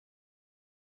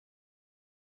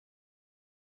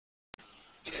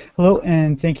Hello,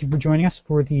 and thank you for joining us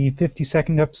for the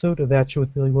 52nd episode of That Show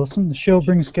with Billy Wilson. The show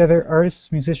brings together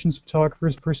artists, musicians,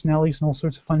 photographers, personalities, and all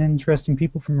sorts of fun and interesting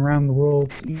people from around the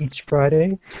world each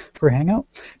Friday for a hangout.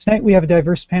 Tonight we have a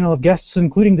diverse panel of guests,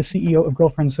 including the CEO of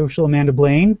Girlfriend Social, Amanda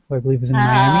Blaine, who I believe is in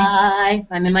Miami. Hi,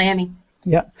 I'm in Miami.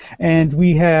 Yeah, and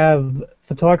we have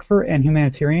photographer and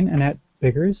humanitarian Annette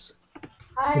Biggers.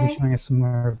 Hi. She'll be showing us some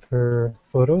of her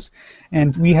photos.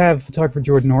 And we have photographer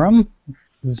Jordan Oram,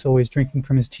 who's always drinking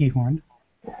from his tea horn.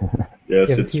 Yes,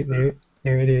 Yeah, it's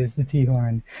there it is, the tea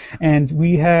horn. And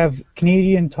we have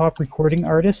Canadian top recording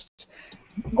artist.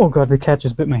 Oh God, the cat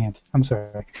just bit my hand. I'm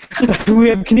sorry. We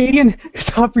have Canadian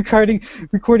top recording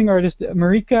artist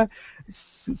Marika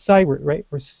Seward, right?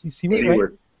 Or Seward,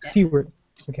 right? Seward.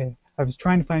 Okay. I was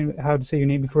trying to find how to say your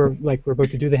name before, like, we're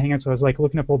about to do the hangout, so I was like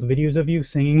looking up all the videos of you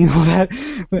singing and all that.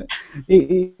 But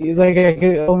like, I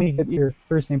could only get your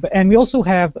first name. And we also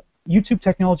have YouTube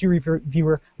technology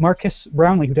reviewer Marcus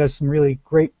Brownlee, who does some really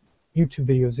great YouTube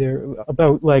videos there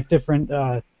about like different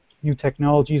new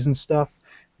technologies and stuff.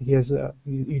 He has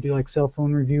you do like cell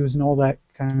phone reviews and all that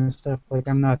kind of stuff. Like,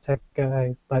 I'm not a tech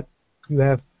guy, but you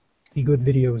have the good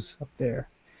videos up there.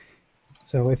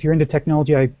 So if you're into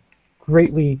technology, I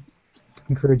greatly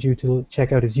encourage you to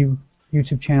check out his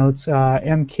YouTube channel. It's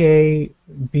MKBHD.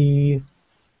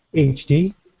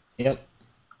 Yep.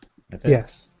 That's it.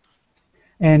 Yes.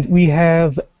 And we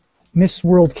have Miss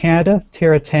World Canada,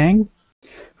 Tara Tang,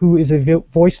 who is a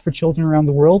voice for children around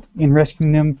the world in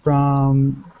rescuing them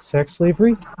from sex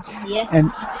slavery. Yes. And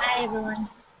hi, everyone.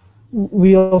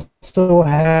 we also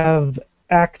have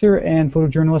actor and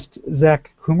photojournalist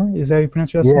Zach Coomer. Is that how you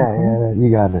pronounce your last name? Yeah,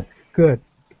 you got it. Good.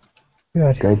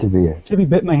 Good. Great to be here. Tibby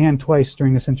bit my hand twice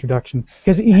during this introduction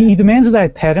because he demands that I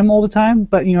pet him all the time,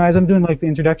 but you know, as I'm doing like the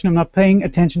introduction, I'm not paying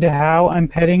attention to how I'm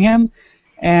petting him,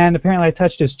 and apparently I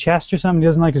touched his chest or something. He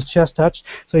doesn't like his chest touched,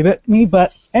 so he bit me.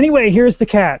 But anyway, here's the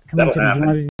cat. Come on, Tibby. You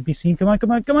want to be seen? Come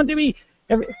on, Tibby.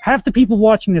 Half the people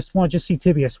watching this want to just see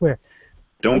Tibby. I swear.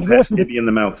 Don't pet Tibby in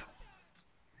the mouth.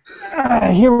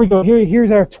 Here we go.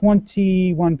 Here's our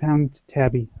 21-pound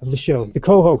tabby of the show, the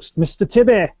co-host, Mr.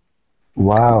 Tibby.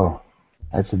 Wow.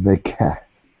 That's a big cat.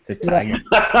 It's a tiger.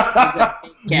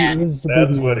 That's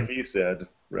what he said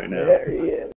right now. There he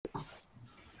is.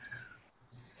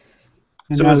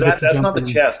 And So now is we get to that's jump not the in.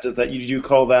 chest? Is that you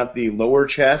call that the lower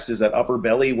chest? Is that upper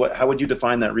belly? How would you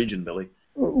define that region, Billy?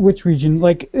 Which region?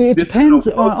 Like, it This is depends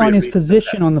an appropriate on his region for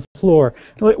position that. on the floor.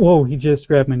 Like, whoa, he just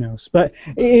grabbed my nose. But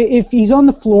if he's on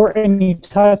the floor and you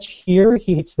touch here,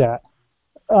 he hates that.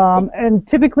 And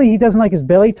typically he doesn't like his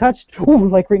belly touched. Ooh,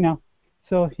 like right now.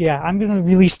 So yeah, I'm gonna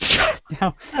release the cat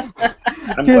now.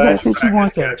 I'm Because I glad think he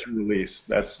wants it. catch and release.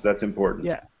 That's important.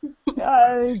 Yeah.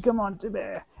 Come on,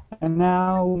 Tibby. And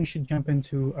now we should jump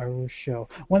into our show.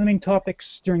 One of the main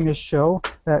topics during this show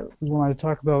that we wanted to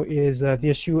talk about is the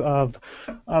issue of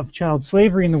child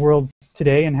slavery in the world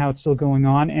today and how it's still going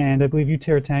on. And I believe you,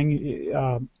 Tara Tang,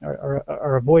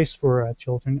 are a voice for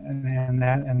children and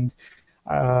that. And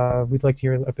we'd like to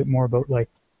hear a bit more about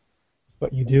like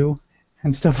what you do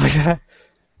and stuff like that.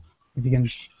 If you can.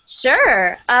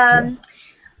 Sure.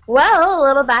 Well, a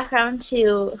little background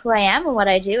to who I am and what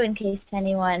I do, in case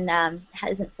anyone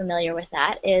isn't familiar with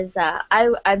that, is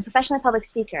I'm a professional public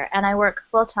speaker, and I work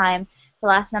full-time the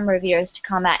last number of years to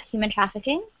combat human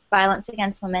trafficking, violence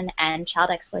against women, and child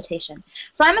exploitation.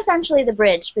 So I'm essentially the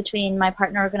bridge between my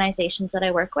partner organizations that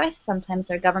I work with. Sometimes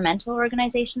they're governmental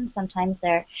organizations, sometimes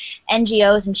they're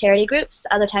NGOs and charity groups,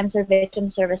 other times they're victim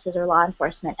services or law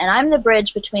enforcement. And I'm the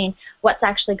bridge between what's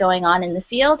actually going on in the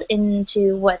field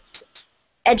into what's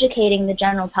educating the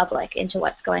general public into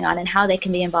what's going on and how they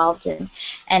can be involved in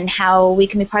and how we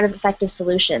can be part of effective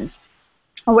solutions.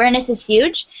 Awareness is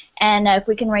huge, and if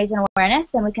we can raise an awareness,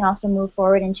 then we can also move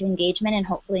forward into engagement and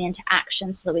hopefully into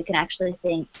action so that we can actually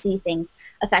see things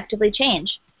effectively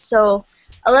change. So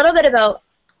a little bit about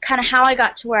kind of how I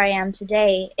got to where I am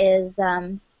today is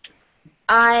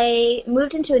I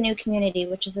moved into a new community,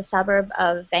 which is a suburb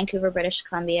of Vancouver, British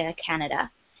Columbia, Canada.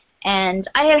 And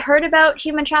I had heard about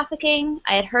human trafficking,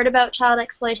 I had heard about child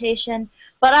exploitation,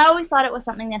 but I always thought it was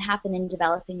something that happened in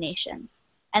developing nations.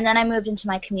 And then I moved into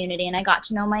my community and I got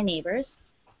to know my neighbors.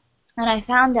 And I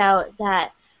found out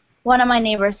that one of my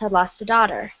neighbors had lost a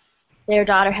daughter. Their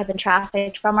daughter had been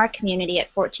trafficked from our community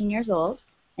at 14 years old,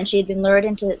 and she had been lured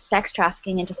into sex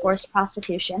trafficking, into forced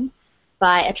prostitution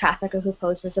by a trafficker who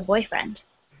posed as a boyfriend.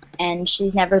 And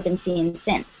she's never been seen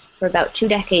since. For about 2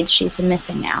 decades she's been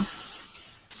missing now.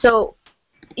 So,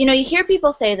 you know, you hear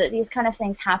people say that these kind of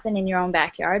things happen in your own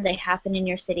backyard, they happen in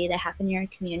your city, they happen in your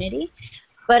community,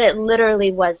 but it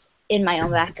literally was in my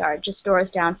own backyard, just doors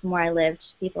down from where I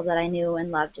lived, people that I knew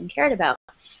and loved and cared about.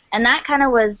 And that kind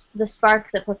of was the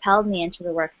spark that propelled me into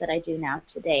the work that I do now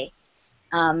today.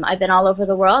 I've been all over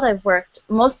the world. I've worked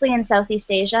mostly in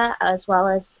Southeast Asia as well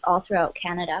as all throughout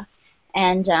Canada.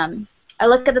 And I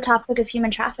look at the topic of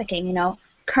human trafficking. You know,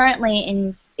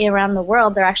 currently around the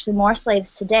world, there are actually more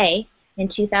slaves today in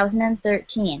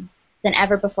 2013 than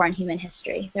ever before in human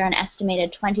history. There are an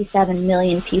estimated 27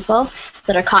 million people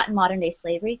that are caught in modern-day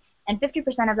slavery, and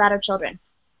 50% of that are children.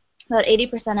 About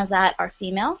 80% of that are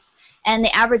females, and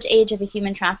the average age of a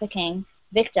human trafficking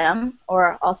victim,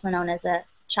 or also known as a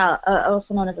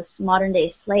modern-day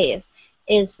slave,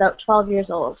 is about 12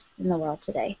 years old in the world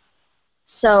today.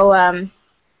 So,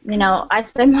 you know, I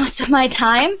spend most of my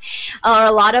time, or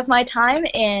a lot of my time,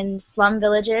 in slum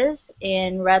villages,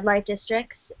 in red light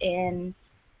districts, in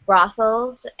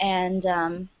brothels, and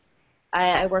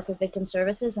I work with victim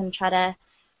services and try to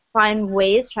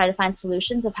find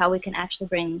solutions of how we can actually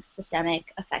bring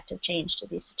systemic, effective change to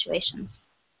these situations.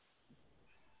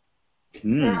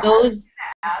 Those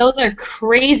are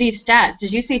crazy stats.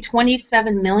 Did you say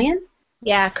 27 million?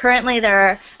 Yeah, currently there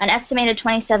are an estimated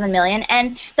 27 million,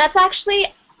 and that's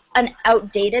actually an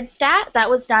outdated stat. That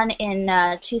was done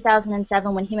in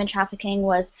 2007 when human trafficking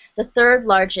was the third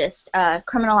largest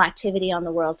criminal activity on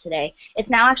the world today. It's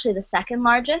now actually the second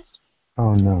largest.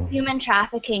 Oh no. Human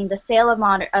trafficking, the sale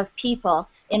of people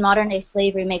in modern-day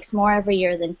slavery, makes more every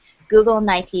year than Google,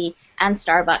 Nike, and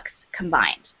Starbucks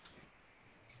combined.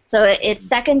 So it's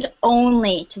second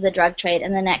only to the drug trade.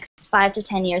 In the next 5 to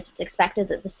 10 years, it's expected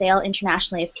that the sale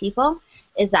internationally of people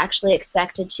is actually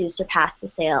expected to surpass the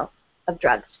sale of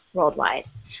drugs worldwide.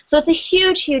 So it's a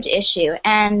huge, huge issue,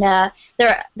 and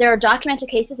there are documented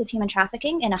cases of human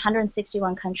trafficking in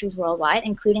 161 countries worldwide,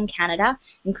 including Canada,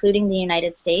 including the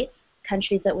United States,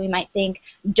 countries that we might think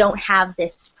don't have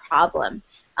this problem.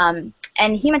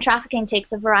 And human trafficking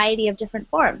takes a variety of different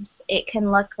forms. It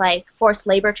can look like forced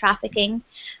labor trafficking.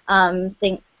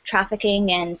 Think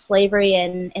trafficking and slavery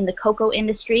in the cocoa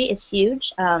industry is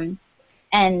huge,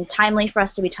 and timely for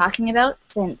us to be talking about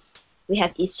since we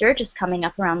have Easter just coming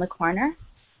up around the corner.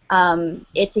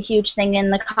 It's a huge thing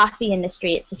in the coffee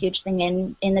industry. It's a huge thing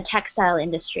in the textile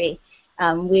industry.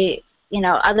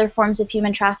 Other forms of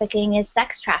human trafficking is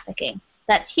sex trafficking.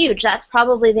 That's huge. That's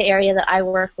probably the area that I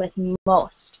work with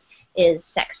most, is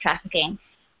sex trafficking.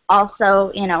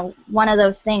 Also, one of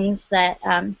those things that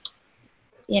a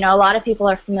lot of people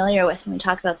are familiar with when we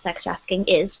talk about sex trafficking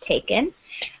is Taken.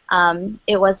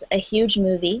 It was a huge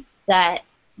movie that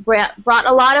brought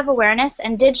a lot of awareness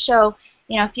and did show,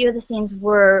 a few of the scenes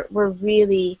were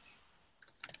really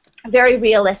very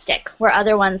realistic, where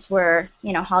other ones were,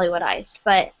 Hollywoodized.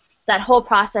 But that whole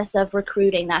process of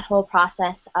recruiting, that whole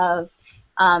process of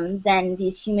then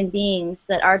these human beings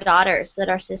that are daughters, that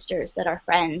are sisters, that are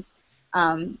friends,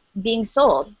 being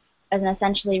sold and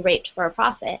essentially raped for a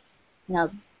profit,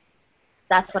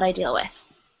 that's what I deal with.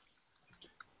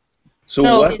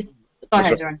 Go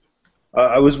ahead, Jordan.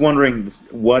 I was wondering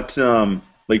what,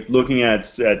 looking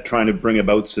at trying to bring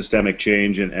about systemic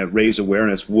change and raise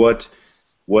awareness, what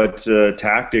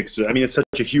tactics, I mean, it's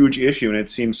such a huge issue and it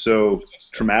seems so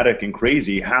traumatic and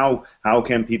crazy. How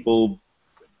can people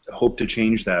hope to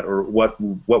change that, or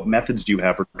what methods do you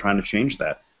have for trying to change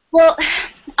that? Well,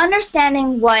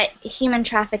 understanding what human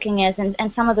trafficking is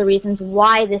and some of the reasons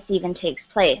why this even takes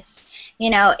place.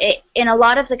 In a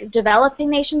lot of the developing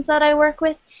nations that I work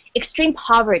with, extreme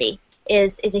poverty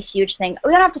is a huge thing.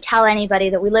 We don't have to tell anybody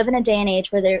that we live in a day and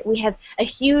age where we have a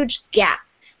huge gap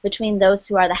between those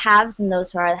who are the haves and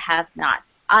those who are the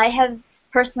have-nots. I have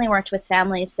personally worked with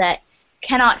families that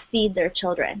cannot feed their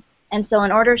children. And so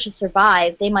in order to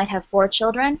survive, they might have 4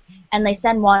 children, and they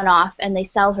send one off and they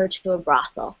sell her to a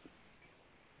brothel.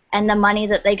 And the money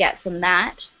that they get from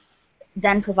that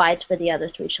then provides for the other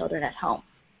 3 children at home.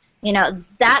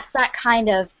 That's that kind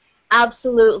of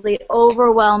absolutely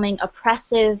overwhelming,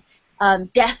 oppressive,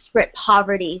 desperate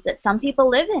poverty that some people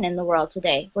live in the world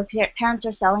today, where parents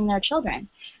are selling their children.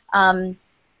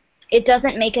 It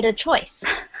doesn't make it a choice.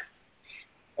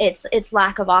 It's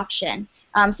lack of option.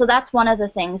 So that's one of the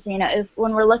things,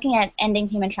 when we're looking at ending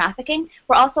human trafficking,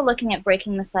 we're also looking at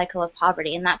breaking the cycle of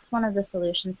poverty, and that's one of the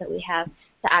solutions that we have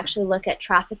to actually look at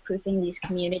traffic-proofing these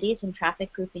communities and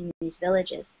traffic-proofing these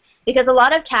villages. Because a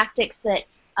lot of tactics that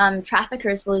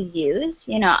traffickers will use,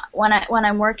 when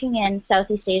I'm working in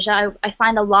Southeast Asia, I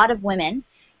find a lot of women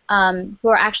who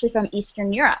are actually from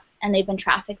Eastern Europe, and they've been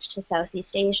trafficked to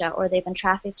Southeast Asia, or they've been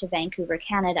trafficked to Vancouver,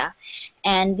 Canada.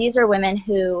 And these are women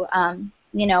who,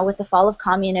 with the fall of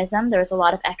communism, there's a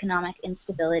lot of economic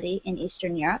instability in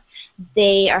Eastern Europe.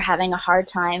 They are having a hard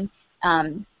time,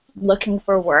 looking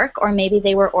for work, or maybe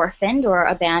they were orphaned or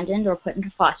abandoned or put into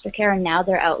foster care, and now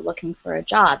they're out looking for a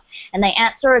job. And they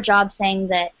answer a job saying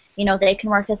that, you know, they can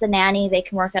work as a nanny, they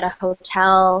can work at a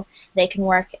hotel, they can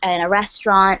work in a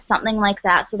restaurant, something like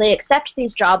that. So they accept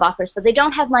these job offers, but they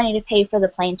don't have money to pay for the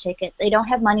plane ticket. They don't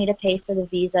have money to pay for the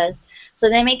visas. So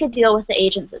they make a deal with the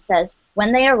agents that says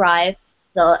when they arrive,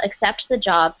 they'll accept the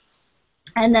job,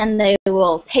 and then they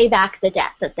will pay back the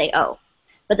debt that they owe.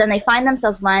 But then they find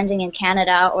themselves landing in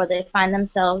Canada, or they find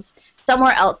themselves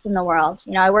somewhere else in the world.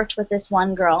 You know, I worked with this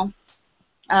one girl.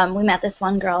 We met this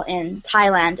one girl in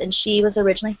Thailand, and she was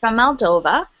originally from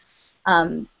Moldova,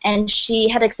 and she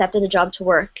had accepted a job to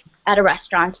work at a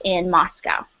restaurant in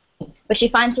Moscow. But she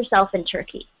finds herself in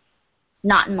Turkey,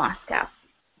 not in Moscow.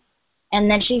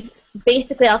 And then she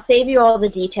basically, I'll save you all the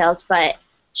details, but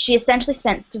she essentially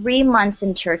spent 3 months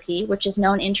in Turkey, which is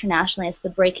known internationally as the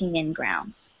breaking in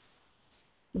grounds.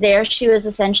 There she was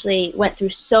essentially went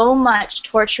through so much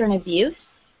torture and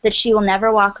abuse that she will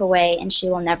never walk away and she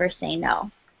will never say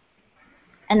no.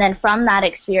 And then from that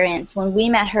experience, when we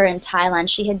met her in Thailand,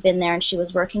 she had been there and she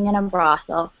was working in a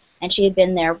brothel, and she had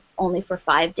been there only for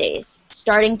 5 days,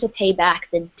 starting to pay back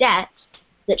the debt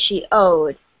that she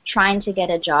owed, trying to get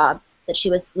a job, that she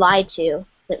was lied to,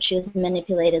 that she was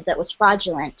manipulated, that was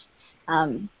fraudulent,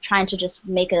 trying to just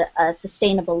make a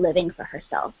sustainable living for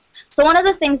herself. So one of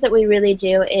the things that we really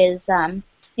do is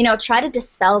you know, try to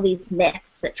dispel these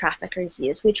myths that traffickers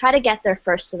use. We try to get there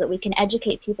first so that we can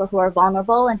educate people who are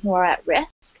vulnerable and who are at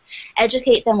risk,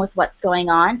 educate them with what's going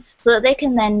on, so that they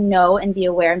can then know and be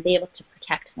aware and be able to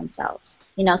protect themselves.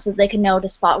 You know, so that they can know to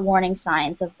spot warning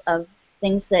signs of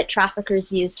things that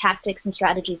traffickers use, tactics and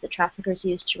strategies that traffickers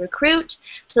use to recruit,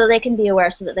 so that they can be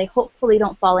aware, so that they hopefully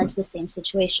don't fall into the same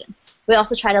situation. We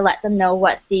also try to let them know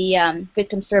what the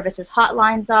victim services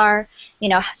hotlines are, you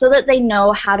know, so that they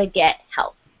know how to get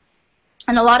help.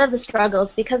 And a lot of the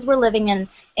struggles, because we're living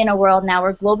in a world now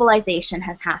where globalization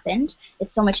has happened,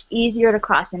 it's so much easier to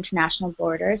cross international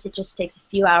borders. It just takes a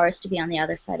few hours to be on the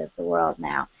other side of the world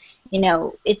now. You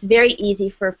know, it's very easy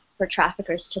for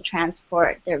traffickers to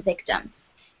transport their victims.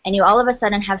 And you all of a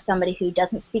sudden have somebody who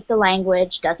doesn't speak the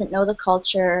language, doesn't know the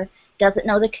culture, doesn't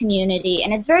know the community,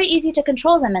 and it's very easy to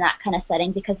control them in that kind of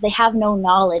setting because they have no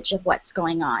knowledge of what's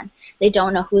going on. They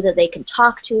don't know who that they can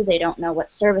talk to, they don't know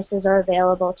what services are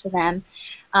available to them,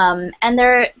 and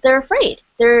they're afraid.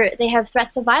 They have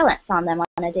threats of violence on them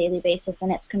on a daily basis,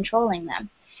 and it's controlling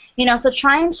them. You know, so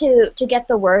trying to get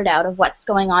the word out of what's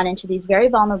going on into these very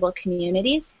vulnerable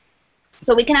communities,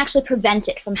 so we can actually prevent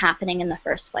it from happening in the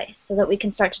first place, so that we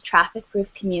can start to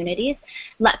traffic-proof communities,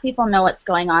 let people know what's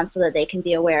going on so that they can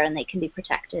be aware and they can be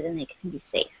protected and they can be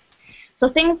safe. So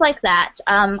things like that.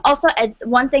 Also,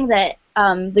 one thing that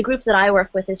the group that I work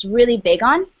with is really big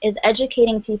on is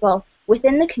educating people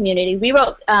within the community. We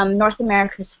wrote North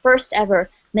America's first ever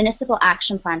municipal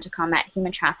action plan to combat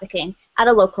human trafficking at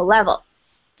a local level.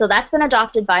 So that's been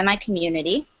adopted by my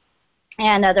community.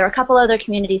 And there are a couple other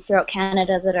communities throughout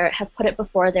Canada that have put it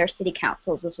before their city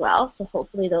councils as well, so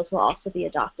hopefully those will also be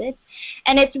adopted.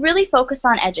 And it's really focused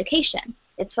on education.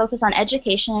 It's focused on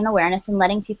education and awareness and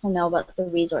letting people know about the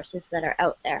resources that are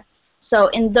out there. So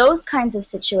in those kinds of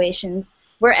situations,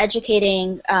 we're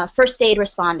educating first aid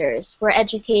responders, we're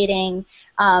educating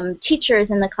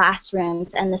teachers in the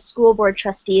classrooms and the school board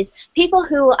trustees, people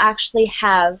who will actually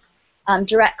have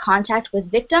direct contact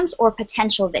with victims or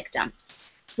potential victims,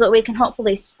 so that we can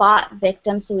hopefully spot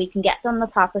victims, so we can get them the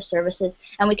proper services,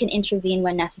 and we can intervene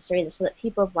when necessary so that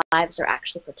people's lives are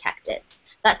actually protected.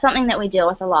 That's something that we deal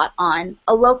with a lot on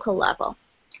a local level.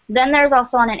 Then there's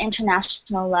also on an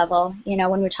international level, you know,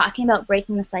 when we're talking about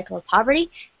breaking the cycle of poverty,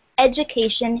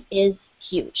 education is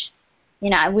huge. You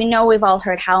know, we've all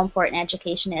heard how important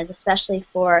education is, especially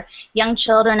for young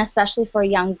children, especially for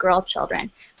young girl children.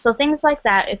 So things like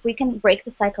that, if we can break the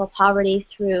cycle of poverty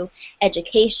through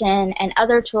education and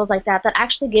other tools like that that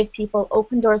actually give people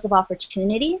open doors of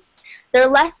opportunities, they're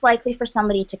less likely for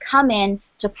somebody to come in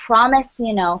to promise,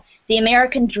 you know, the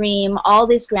American dream, all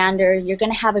this grandeur, you're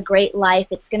going to have a great life,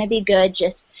 it's going to be good,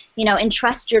 just, you know,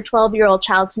 entrust your 12-year-old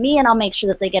child to me and I'll make sure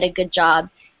that they get a good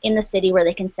job in the city where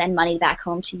they can send money back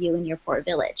home to you in your poor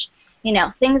village. You know,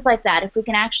 things like that. If we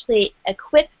can actually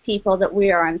equip people that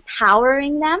we are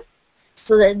empowering them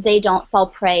so that they don't fall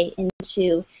prey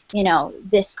into, you know,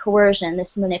 this coercion,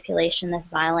 this manipulation, this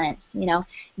violence, you know,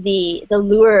 the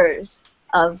lures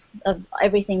of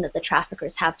everything that the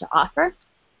traffickers have to offer.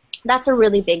 That's a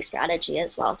really big strategy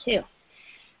as well, too.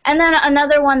 And then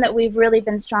another one that we've really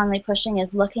been strongly pushing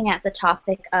is looking at the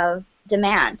topic of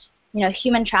demand.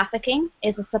 human trafficking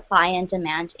is a supply and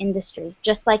demand industry,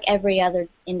 just like every other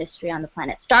industry on the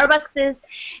planet. Starbucks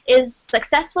is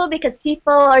successful because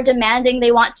people are demanding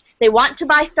they want to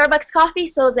buy Starbucks coffee,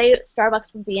 so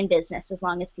Starbucks will be in business as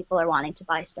long as people are wanting to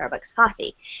buy Starbucks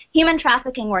coffee. Human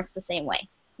trafficking works the same way.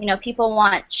 People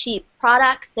want cheap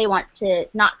products. They want to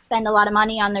not spend a lot of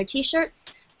money on their T-shirts.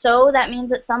 So that means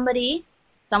that somebody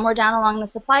somewhere down along the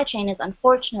supply chain is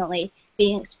unfortunately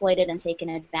being exploited and taken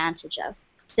advantage of.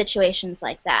 Situations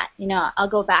like that. I'll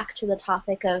go back to the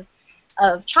topic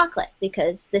of chocolate,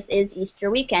 because this is Easter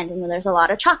weekend and there's a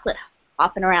lot of chocolate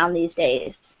hopping around these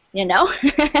days,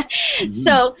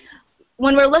 So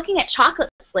when we're looking at chocolate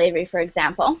slavery, for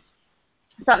example,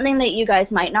 something that you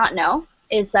guys might not know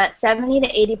is that 70 to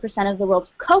 80% of the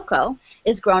world's cocoa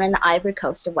is grown in the Ivory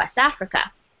Coast of West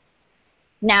Africa.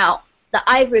 Now, the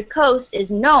Ivory Coast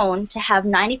is known to have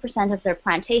 90% of their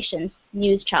plantations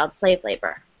use child slave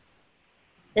labor.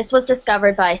 This was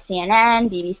discovered by CNN,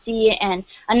 BBC, and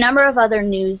a number of other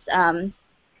news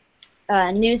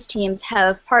teams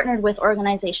have partnered with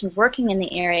organizations working in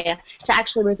the area to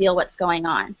actually reveal what's going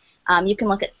on. You can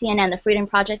look at CNN, the Freedom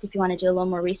Project, if you want to do a little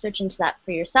more research into that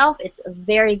for yourself. It's a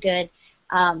very good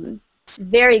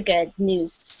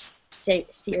news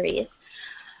series.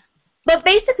 But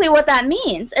basically what that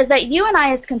means is that you and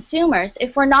I as consumers,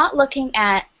 if we're not looking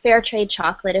at fair trade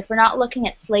chocolate, if we're not looking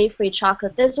at slave-free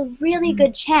chocolate, there's a really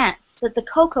good chance that the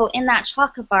cocoa in that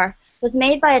chocolate bar was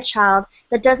made by a child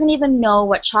that doesn't even know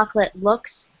what chocolate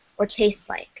looks or tastes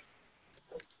like.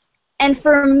 And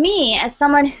for me, as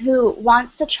someone who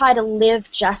wants to try to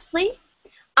live justly,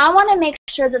 I want to make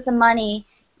sure that the money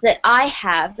that I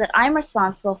have, that I'm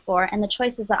responsible for, and the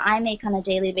choices that I make on a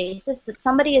daily basis, that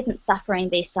somebody isn't suffering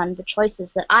based on the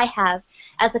choices that I have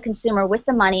as a consumer with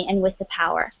the money and with the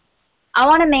power. I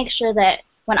want to make sure that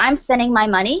when I'm spending my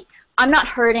money, I'm not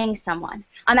hurting someone.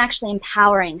 I'm actually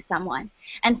empowering someone.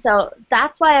 And so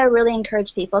that's why I really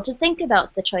encourage people to think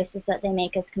about the choices that they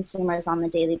make as consumers on the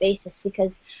daily basis,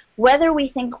 because whether we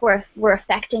think we're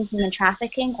affecting human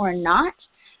trafficking or not,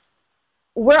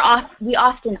 we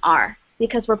often are,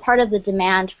 because we're part of the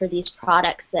demand for these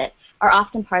products that are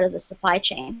often part of the supply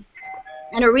chain.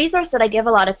 And a resource that I give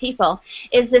a lot of people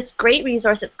is this great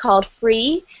resource. It's called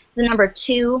Free, the number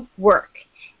 2 Work.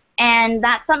 And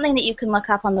that's something that you can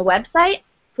look up on the website,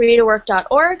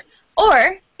 freetowork.org,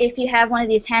 or if you have one of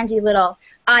these handy little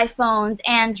iPhones,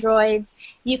 Androids,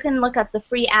 you can look up the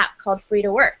free app called Free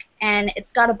to Work. And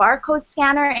it's got a barcode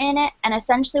scanner in it, and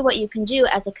essentially what you can do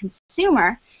as a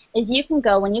consumer is you can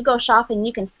go, when you go shopping,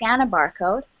 you can scan a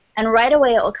barcode, and right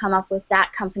away it will come up with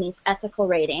that company's ethical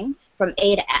rating from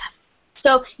A to F.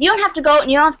 So you don't have to go and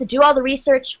you don't have to do all the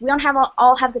research. We don't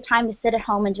all have the time to sit at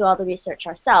home and do all the research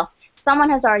ourselves. Someone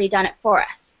has already done it for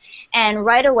us. And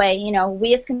right away,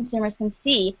 we as consumers can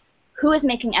see who is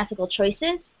making ethical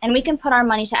choices, and we can put our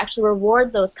money to actually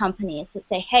reward those companies that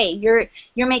say, hey, you're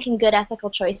making good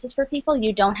ethical choices for people,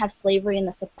 you don't have slavery in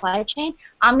the supply chain,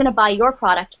 I'm going to buy your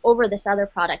product over this other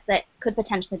product that could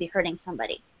potentially be hurting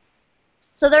somebody.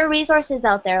 So there are resources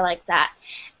out there like that.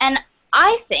 And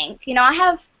I think,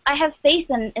 I have faith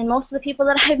in most of the people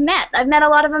that I've met. I've met a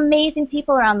lot of amazing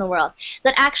people around the world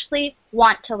that actually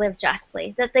want to live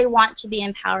justly, that they want to be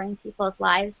empowering people's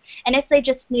lives. And if they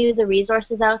just knew the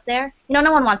resources out there, no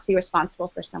one wants to be responsible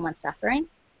for someone suffering.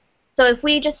 So if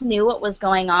we just knew what was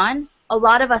going on, a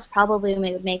lot of us probably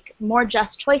would make more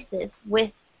just choices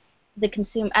with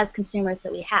as consumers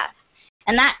that we have.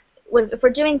 And that, if we're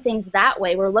doing things that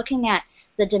way, we're looking at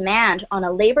the demand on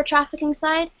a labor trafficking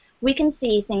side. We can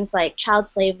see things like child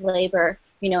slave labor,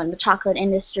 in the chocolate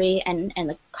industry and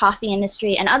the coffee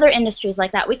industry and other industries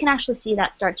like that. We can actually see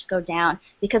that start to go down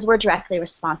because we're directly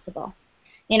responsible.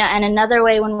 And another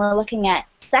way, when we're looking at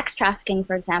sex trafficking,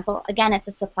 for example, again, it's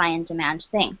a supply and demand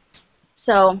thing.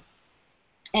 So,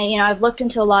 I've looked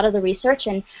into a lot of the research,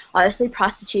 and obviously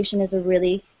prostitution is a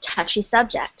really touchy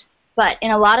subject. But in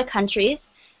a lot of countries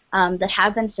that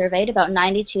have been surveyed, about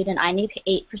 92 to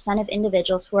 98% of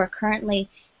individuals who are currently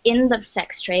in the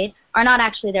sex trade are not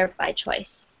actually there by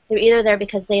choice. They're either there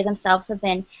because they themselves have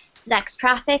been sex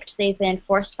trafficked, they've been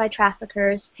forced by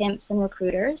traffickers, pimps, and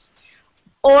recruiters,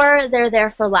 or they're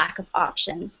there for lack of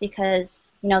options because,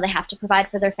 they have to provide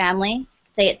for their family.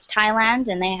 Say it's Thailand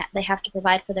and they have to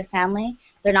provide for their family.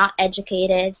 They're not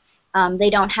educated. They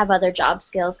don't have other job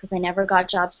skills because they never got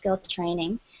job skill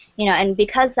training. And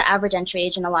because the average entry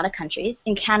age in a lot of countries,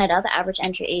 in Canada, the average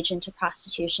entry age into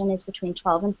prostitution is between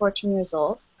 12 and 14 years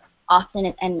old.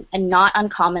 Often and not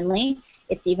uncommonly,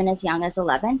 it's even as young as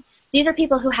 11. These are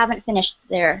people who haven't finished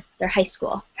their high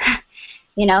school.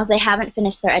 They haven't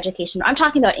finished their education. I'm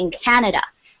talking about in Canada.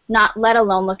 not let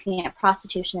alone looking at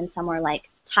prostitution in somewhere like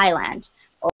Thailand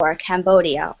or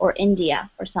Cambodia or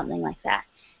India or something like that.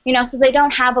 You know, so they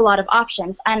don't have a lot of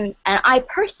options. And I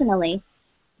personally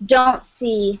don't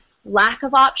see lack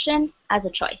of option as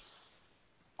a choice.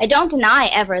 I don't deny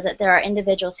ever that there are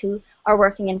individuals who are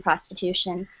working in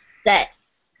prostitution that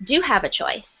do have a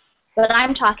choice, but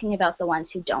I'm talking about the ones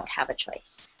who don't have a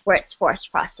choice, where it's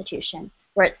forced prostitution,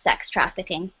 where it's sex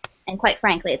trafficking, and quite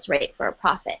frankly, it's rape for a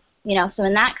profit. You know, so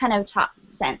in that kind of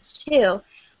sense too,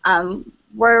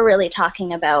 we're really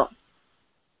talking about,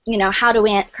 you know, how do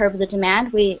we curb the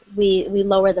demand? We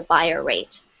lower the buyer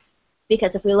rate.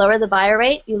 Because if we lower the buyer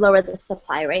rate, you lower the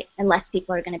supply rate, and less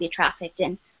people are going to be trafficked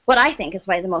in what I think is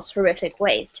one of the most horrific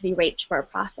ways to be raped for a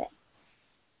profit.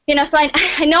 You know, so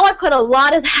I know I put a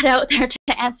lot of that out there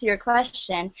to answer your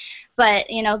question, but,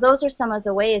 you know, those are some of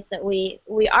the ways that we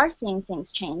are seeing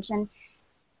things change. And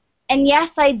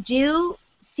yes, I do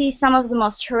see some of the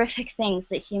most horrific things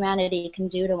that humanity can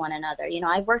do to one another. You know,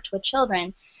 I've worked with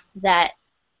children that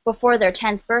before their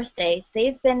 10th birthday,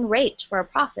 they've been raped for a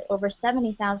profit over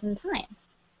 70,000 times.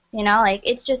 You know, like,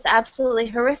 it's just absolutely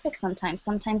horrific sometimes.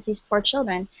 Sometimes these poor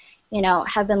children, you know,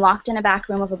 have been locked in a back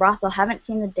room of a brothel, haven't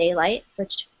seen the daylight for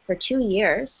 2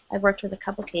 years. I've worked with a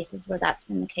couple cases where that's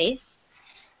been the case,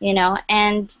 you know,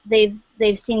 and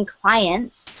they've seen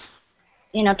clients,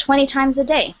 you know, 20 times a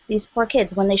day, these poor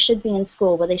kids, when they should be in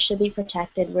school, where they should be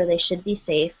protected, where they should be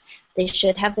safe, they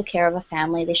should have the care of a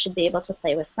family, they should be able to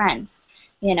play with friends.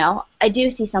 You know, I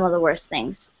do see some of the worst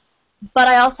things. But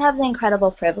I also have the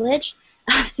incredible privilege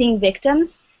of seeing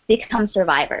victims become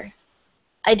survivor.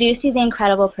 I do see the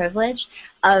incredible privilege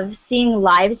of seeing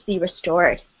lives be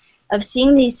restored, of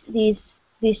seeing these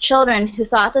children who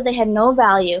thought that they had no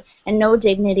value and no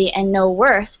dignity and no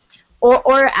worth,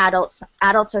 or adults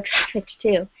are trafficked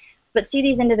too, but see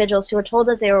these individuals who are told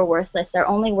that they were worthless, they're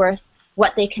only worth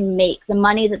what they can make, the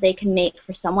money that they can make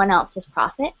for someone else's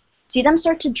profit, see them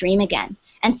start to dream again,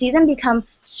 and see them become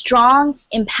strong,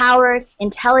 empowered,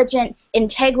 intelligent,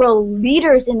 integral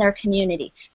leaders in their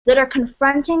community that are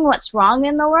confronting what's wrong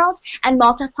in the world and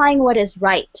multiplying what is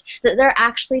right, that they're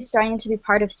actually starting to be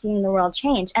part of seeing the world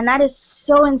change. And that is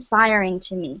so inspiring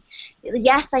to me.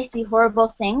 Yes, I see horrible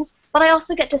things, but I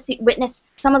also get to witness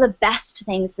some of the best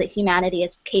things that humanity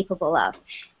is capable of.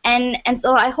 And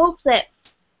so I hope that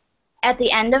at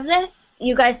the end of this,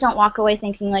 you guys don't walk away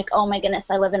thinking like, oh my goodness,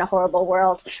 I live in a horrible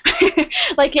world.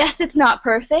 Like, yes, it's not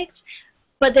perfect,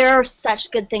 but there are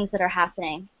such good things that are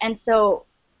happening. And so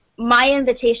my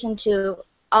invitation to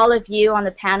all of you on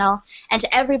the panel and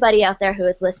to everybody out there who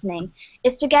is listening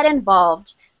is to get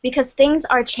involved, because things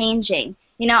are changing.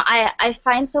 You know, I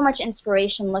find so much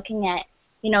inspiration looking at,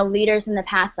 you know, leaders in the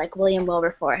past like William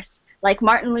Wilberforce, like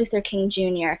Martin Luther King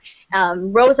Jr.,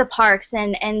 Rosa Parks,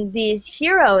 and these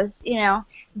heroes, you know,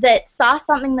 that saw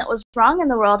something that was wrong in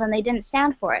the world and they didn't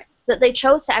stand for it. That they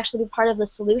chose to actually be part of the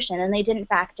solution and they didn't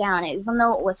back down. Even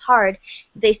though it was hard,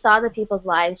 they saw the people's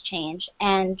lives change,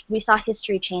 and we saw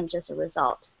history change as a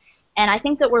result. And I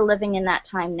think that we're living in that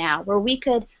time now where we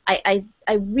could, I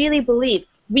really believe,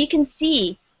 we can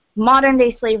see modern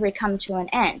day slavery come to an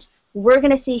end. We're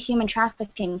going to see human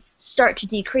trafficking start to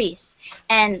decrease.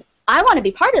 And I want to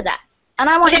be part of that. And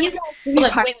I want you guys to be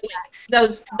part of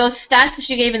that. Those stats that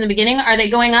you gave in the beginning, are they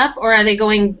going up or are they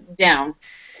going down?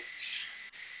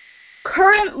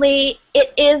 Currently,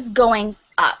 it is going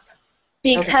up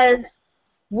because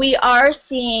we are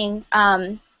seeing,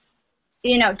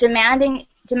 you know, demand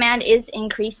is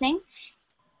increasing,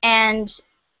 and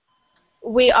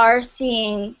we are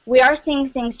seeing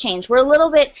things change. We're a little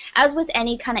bit, as with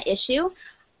any kind of issue,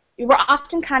 we're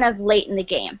often kind of late in the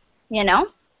game, you know?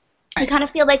 You kind of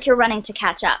feel like you're running to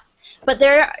catch up. But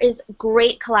there is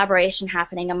great collaboration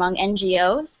happening among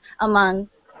NGOs, among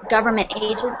government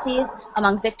agencies,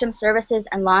 among victim services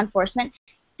and law enforcement.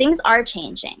 Things are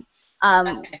changing.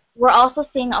 We're also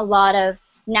seeing a lot of,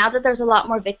 now that there's a lot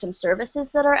more victim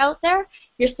services that are out there,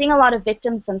 you're seeing a lot of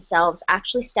victims themselves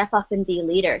actually step up and be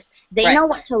leaders. They know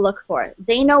what to look for.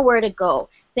 They know where to go.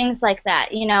 Things like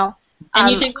that, you know.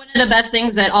 And you think one of the best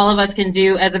things that all of us can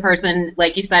do as a person,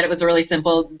 like you said, it was really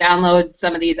simple, download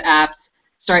some of these apps,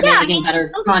 start making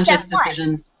better conscious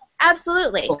decisions.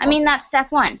 Absolutely. Cool. I mean, that's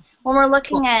step one. When we're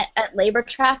looking at labor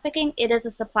trafficking, it is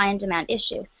a supply and demand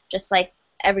issue, just like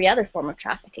every other form of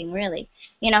trafficking, really.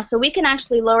 You know, so we can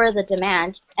actually lower the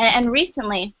demand. And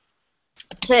recently,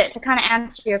 to kind of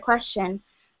answer your question,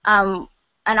 and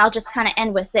I'll just kind of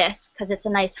end with this because it's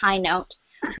a nice high note,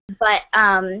 but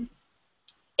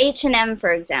H&M,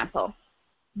 for example,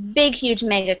 big, huge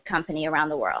mega company around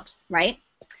the world, right?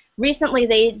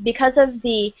 Recently, because of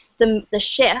the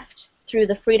shift through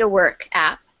the Free to Work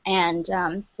app, and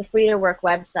the Free to Work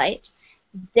website,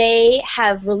 they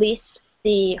have released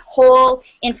the whole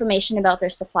information about their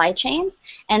supply chains,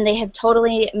 and they have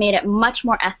totally made it much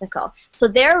more ethical. So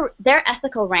their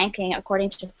ethical ranking, according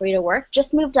to Free to Work,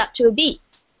 just moved up to a B,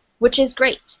 which is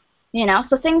great. You know,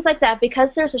 so things like that,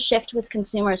 because there's a shift with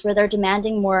consumers where they're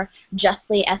demanding more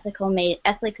ethically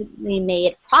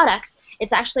made products,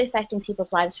 it's actually affecting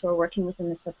people's lives who are working within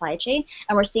the supply chain,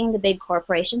 and we're seeing the big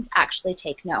corporations actually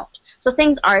take note. So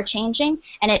things are changing,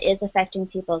 and it is affecting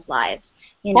people's lives.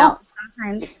 You know,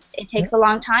 sometimes it takes a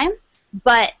long time,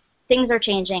 but things are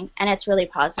changing, and it's really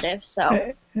positive.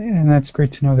 So. And that's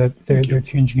great to know that they're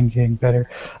changing and getting better.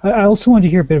 I also wanted to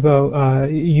hear a bit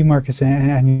about you, Marcus,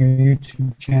 and your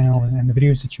YouTube channel and the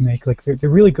videos that you make. Like they're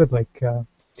really good. Like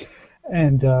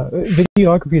and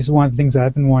videography is one of the things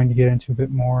I've been wanting to get into a bit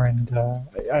more. And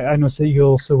I noticed that you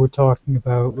also were talking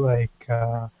about like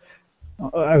I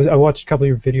watched a couple of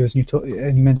your videos,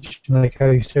 and you mentioned like how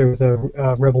you started with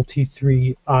a Rebel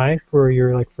T3i for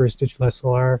your like first digital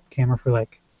SLR camera for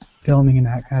like filming and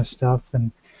that kind of stuff.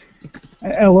 And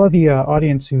a lot of the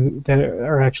audience that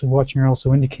are actually watching are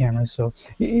also into cameras. So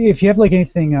if you have like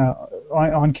anything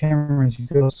on cameras, you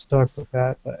could also talk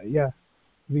about that. Yeah.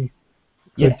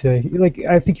 But, like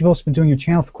I think you've also been doing your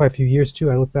channel for quite a few years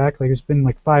too. I look back, like it's been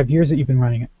like 5 years that you've been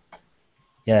running it.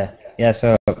 Yeah.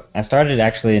 So I started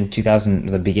actually in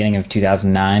the beginning of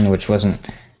 2009, which wasn't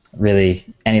really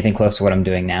anything close to what I'm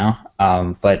doing now.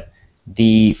 But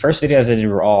the first videos I did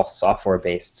were all software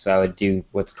based, so I would do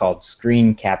what's called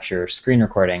screen capture, screen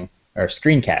recording, or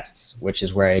screencasts, which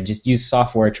is where I just use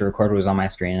software to record what was on my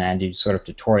screen, and I do sort of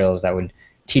tutorials that would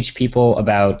teach people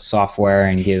about software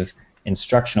and give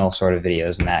instructional sort of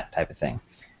videos and that type of thing.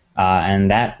 And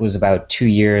that was about 2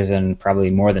 years and probably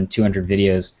more than 200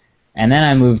 videos. And then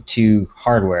I moved to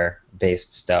hardware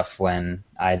based stuff when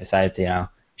I decided to,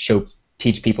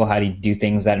 teach people how to do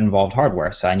things that involved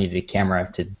hardware. So I needed a camera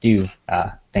to do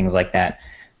things like that.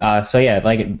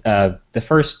 The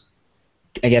first,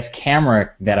 I guess,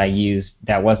 camera that I used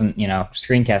that wasn't,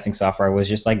 screencasting software was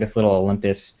just like this little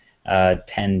Olympus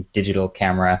pen digital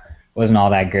camera. Wasn't all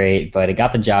that great, but it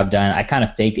got the job done. I kind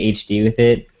of faked HD with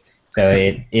it. So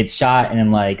it shot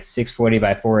in like 640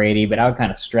 by 480, but I would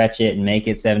kind of stretch it and make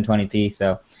it 720p.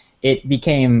 So it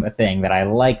became a thing that I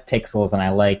like pixels and I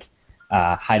like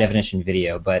high definition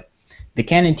video. But the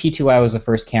Canon T2i was the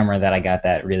first camera that I got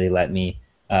that really let me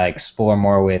explore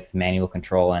more with manual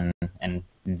control and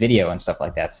video and stuff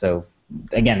like that. So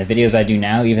again, the videos I do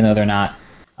now, even though they're not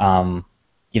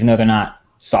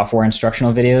software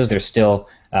instructional videos, they're still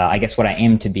I guess what I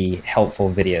aim to be helpful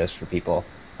videos for people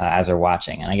as they're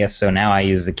watching. And I guess so now I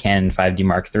use the Canon 5D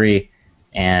Mark III,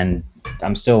 and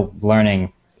I'm still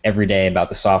learning every day about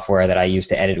the software that I use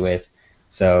to edit with.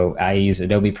 So I use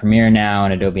Adobe Premiere now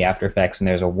and Adobe After Effects, and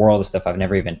there's a world of stuff I've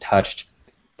never even touched.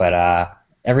 But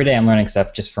every day I'm learning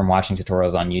stuff just from watching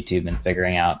tutorials on YouTube and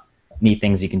figuring out neat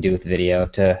things you can do with video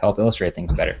to help illustrate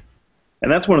things better.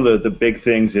 And that's one of the big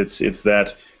things. It's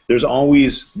that there's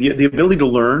always the ability to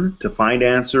learn, to find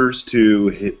answers,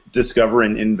 to discover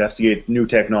and investigate new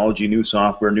technology, new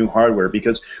software, new hardware,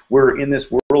 because we're in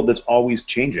this world that's always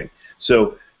changing.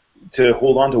 So to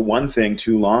hold on to one thing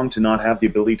too long, to not have the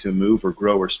ability to move or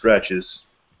grow or stretch, is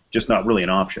just not really an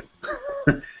option.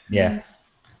 Yeah.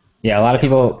 A lot of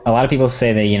people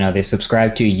say that they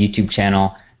subscribe to a YouTube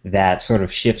channel that sort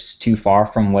of shifts too far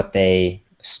from what they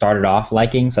started off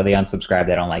liking, so they unsubscribe.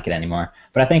 They don't like it anymore.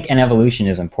 But I think an evolution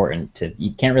is important.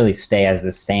 You can't really stay as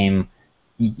the same.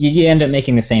 You end up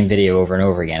making the same video over and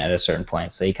over again at a certain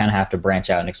point. So you kind of have to branch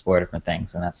out and explore different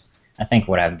things, and that's I think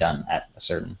what I've done at a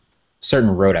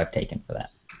certain road I've taken for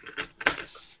that.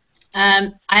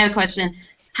 I have a question.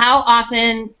 How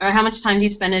often or how much time do you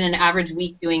spend in an average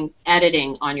week doing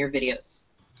editing on your videos?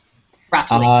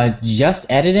 Roughly.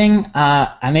 Just editing,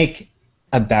 I make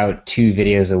about 2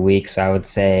 videos a week, so I would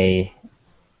say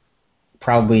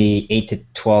probably 8 to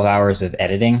 12 hours of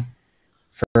editing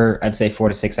for, I'd say 4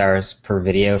 to 6 hours per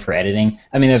video for editing.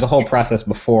 I mean, there's a whole process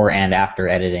before and after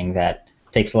editing that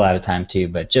takes a lot of time too,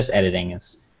 but just editing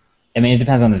is, I mean, it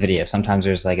depends on the video. Sometimes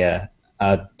there's like a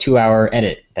 2-hour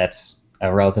edit that's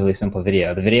a relatively simple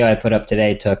video. The video I put up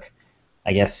today took,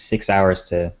 I guess, 6 hours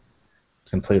to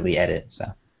completely edit, so.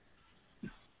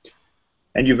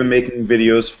 And you've been making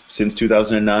videos since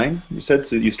 2009, you said?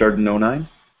 So you started in 2009?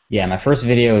 Yeah, my first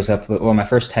video was up, well, my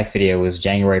first tech video was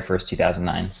January 1st,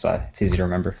 2009, so it's easy to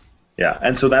remember. Yeah,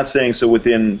 and so that's saying, so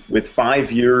with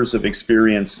 5 years of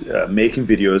experience making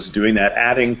videos, doing that,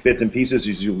 adding bits and pieces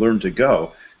as you learn to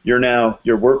go, you're now,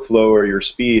 your workflow or your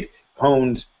speed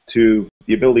honed to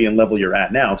the ability and level you're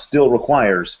at now still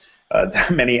requires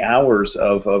that many hours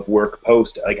of work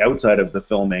post, like outside of the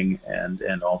filming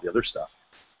and all the other stuff.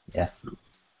 Yeah.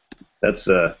 That's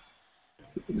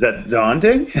is that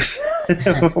daunting?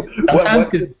 Sometimes,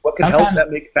 what can help that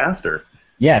make faster?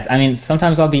 Yes, I mean,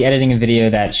 sometimes I'll be editing a video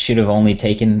that should have only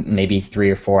taken maybe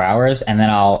 3 or 4 hours, and then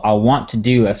I'll want to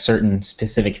do a certain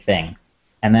specific thing.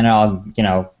 And then I'll,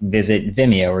 visit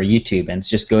Vimeo or YouTube and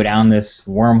just go down this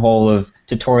wormhole of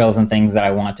tutorials and things that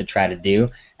I want to try to do.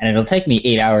 And it'll take me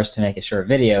 8 hours to make a short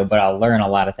video, but I'll learn a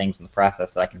lot of things in the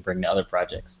process that I can bring to other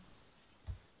projects.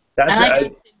 I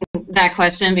like that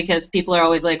question because people are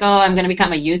always like, oh, I'm going to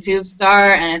become a YouTube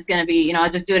star, and it's going to be, I'll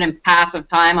just do it in passive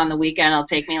time on the weekend. It'll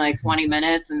take me like 20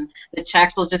 minutes, and the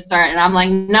checks will just start. And I'm like,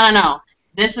 no.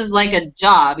 This is like a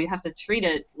job. You have to treat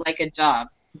it like a job.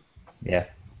 Yeah.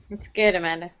 It's good,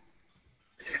 Amanda.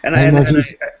 And I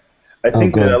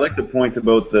think I like the point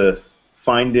about the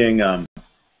finding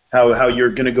how you're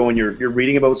going to go and you're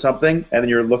reading about something, and then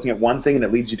you're looking at one thing, and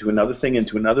it leads you to another thing and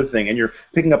to another thing, and you're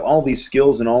picking up all these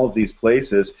skills in all of these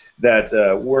places that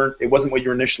it wasn't what you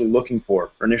were initially looking for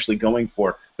or initially going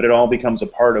for, but it all becomes a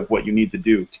part of what you need to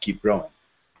do to keep growing.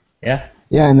 Yeah.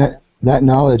 Yeah, and that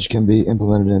knowledge can be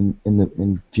implemented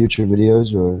in future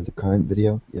videos or the current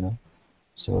video,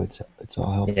 So it's all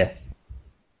helpful. Yeah.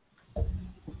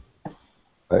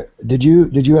 Did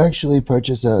you actually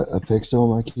purchase a Pixel,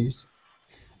 Marquise?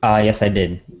 Yes, I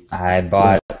did. I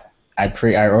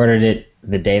ordered it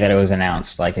the day that it was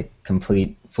announced, like a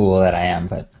complete fool that I am,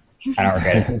 but I don't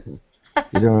regret it.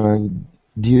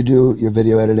 Do you do your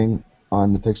video editing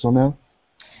on the Pixel now?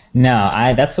 No,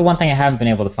 that's the one thing I haven't been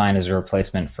able to find as a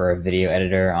replacement for a video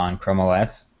editor on Chrome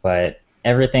OS, but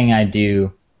everything I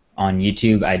do on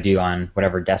YouTube, I do on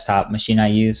whatever desktop machine I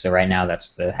use. So right now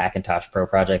that's the Hackintosh Pro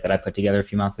project that I put together a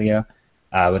few months ago.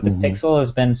 But the Pixel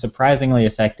has been surprisingly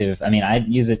effective. I mean, I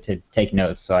use it to take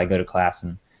notes, so I go to class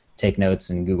and take notes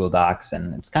in Google Docs,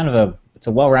 and it's kind of it's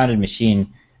a well-rounded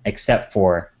machine except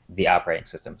for the operating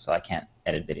system, so I can't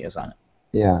edit videos on it.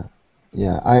 Yeah.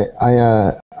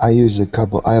 I use a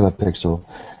couple. I have a Pixel,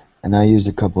 and I use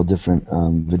a couple different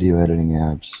video editing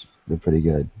apps. They're pretty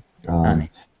good.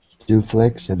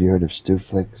 Stuflix. Have you heard of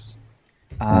Stuflix?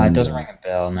 It doesn't ring a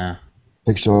bell, no.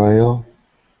 Pixorial.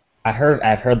 I've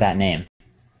heard that name.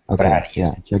 Okay, but I haven't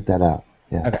used it. Check that out.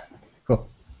 Yeah. Okay, cool.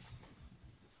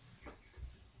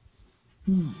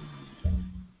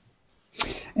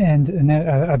 And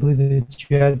Annette, I believe that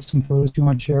you had some photos you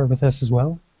want to share with us as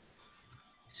well.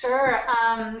 Sure.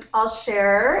 I'll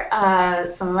share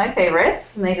some of my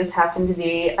favorites, and they just happen to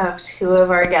be of two of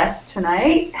our guests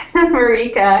tonight,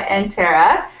 Marika and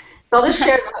Tara. So I'll just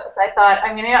share those. I thought,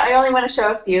 I only want to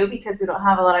show a few because we don't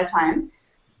have a lot of time.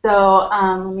 So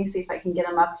let me see if I can get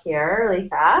them up here really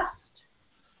fast.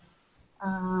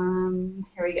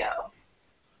 Here we go.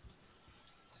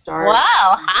 Start.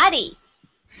 Wow, hottie.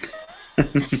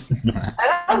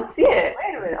 I don't see it.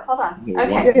 Wait a minute. Hold on.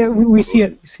 Okay. Yeah, we see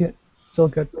it. We see it. It's all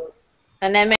good.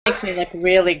 And that makes me look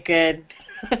really good.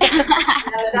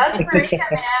 That's Marika,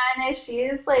 man. She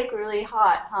is like really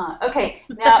hot, huh? Okay.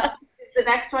 Now, is the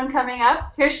next one coming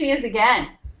up? Here she is again.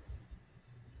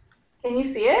 Can you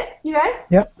see it, you guys?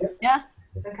 Yep. Yeah.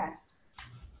 Okay.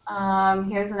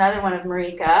 Here's another one of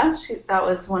Marika. That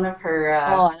was one of her.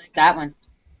 Oh, I like that one.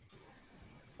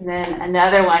 And then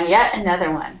another one, yet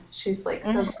another one. She's like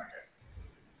so gorgeous.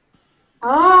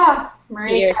 Ah,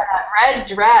 Marika, that red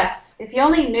dress. If you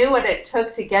only knew what it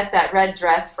took to get that red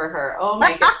dress for her. Oh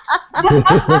my God.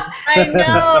 I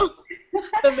know.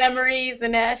 The memories,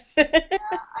 Annette. I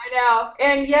know.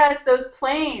 And yes, those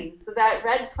planes, that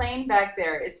red plane back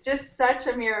there. It's just such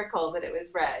a miracle that it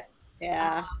was red.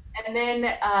 Yeah. And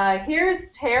then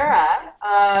here's Tara,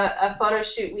 a photo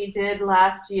shoot we did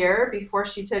last year before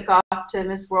she took off to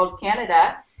Miss World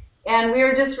Canada. And we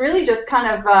were just really just kind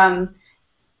of,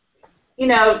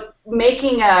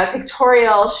 making a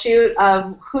pictorial shoot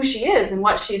of who she is and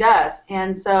what she does.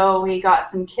 And so we got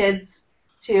some kids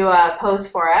to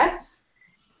pose for us.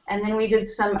 And then we did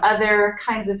some other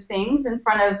kinds of things in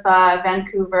front of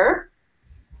Vancouver,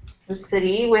 the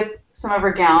city, with some of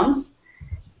her gowns.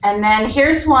 And then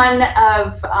here's one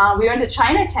of, we went to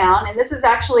Chinatown, and this is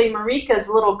actually Marika's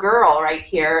little girl right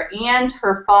here, and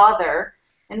her father.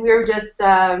 And we were just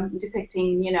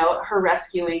depicting, her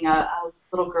rescuing a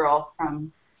little girl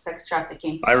from sex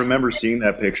trafficking. I remember seeing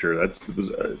that picture. It was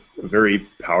a very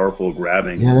powerful,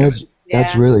 grabbing. Yeah,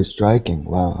 that's really striking.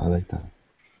 Wow, I like that.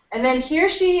 And then here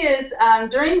she is,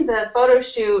 during the photo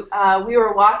shoot, we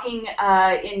were walking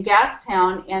in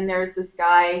Gastown, and there's this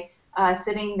guy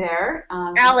sitting there.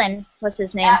 Alan was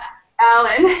his name.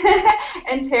 Alan.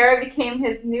 And Tara became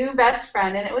his new best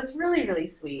friend, and it was really, really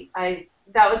sweet.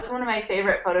 that was one of my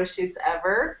favorite photo shoots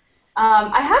ever.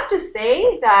 I have to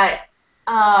say that,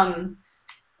 how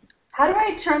do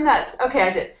I turn that? Okay,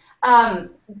 I did.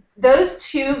 Those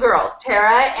two girls,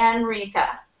 Tara and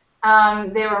Rika,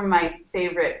 they were my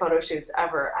favorite photo shoots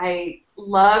ever. I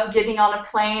love getting on a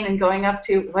plane and going up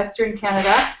to Western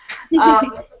Canada.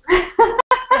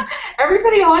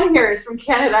 Everybody on here is from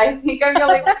Canada. I think I'm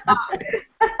going to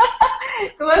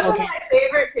it was one of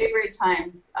my favorite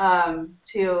times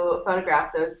to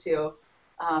photograph those two.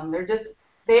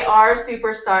 They are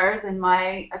superstars in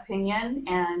my opinion,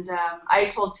 and I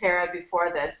told Tara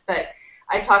before this, but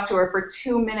I talked to her for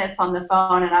 2 minutes on the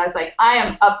phone, and I was like, I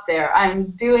am up there.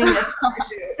 I'm doing this photo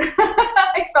shoot.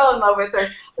 I fell in love with her,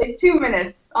 like 2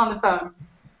 minutes on the phone.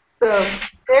 So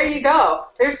there you go.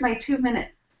 There's my 2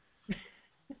 minutes.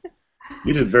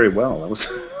 You did very well. That was.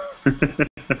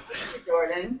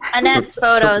 Jordan. Annette's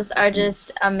photos are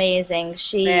just amazing.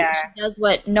 She does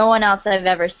what no one else I've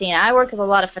ever seen. I work with a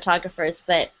lot of photographers,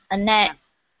 but Annette,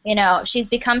 you know, she's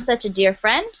become such a dear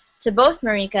friend to both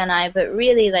Marika and I, but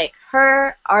really, like,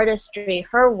 her artistry,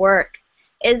 her work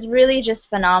is really just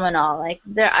phenomenal. Like,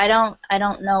 I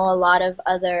don't know a lot of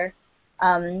other,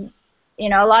 you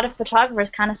know, a lot of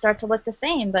photographers kind of start to look the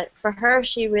same, but for her,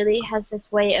 she really has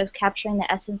this way of capturing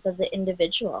the essence of the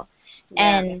individual.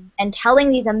 Yeah. And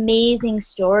telling these amazing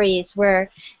stories where,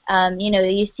 you know,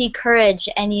 you see courage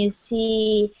and you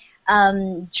see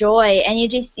joy, and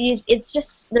it's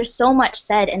just, there's so much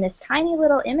said in this tiny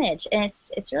little image, and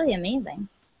it's really amazing.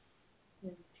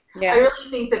 Yeah. I really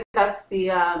think that that's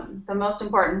the most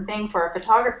important thing for a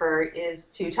photographer is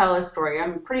to tell a story.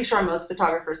 I'm pretty sure most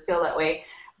photographers feel that way.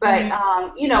 But,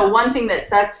 you know, one thing that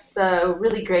sets the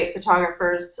really great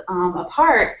photographers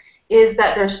apart is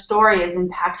that their story is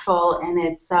impactful, and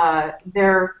it's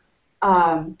they're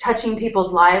touching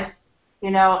people's lives,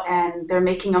 you know, and they're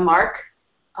making a mark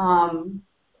on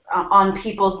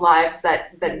people's lives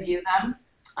that view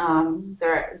them.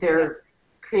 They're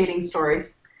creating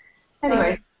stories.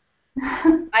 Anyways.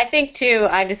 I think too,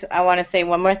 I want to say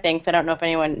one more thing, because I don't know if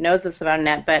anyone knows this about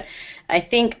Annette, but I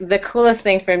think the coolest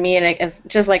thing for me, and it's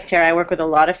just like Tara, I work with a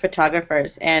lot of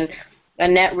photographers, and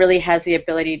Annette really has the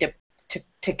ability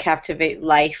to captivate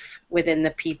life within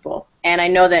the people. And I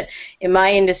know that in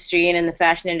my industry and in the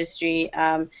fashion industry,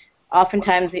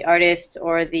 oftentimes the artists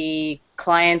or the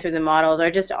clients or the models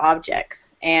are just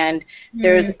objects. And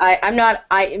there's,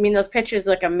 I mean, those pictures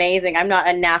look amazing. I'm not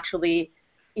a naturally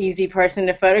easy person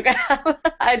to photograph,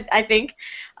 I think.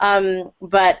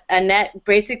 But Annette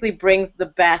basically brings the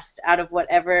best out of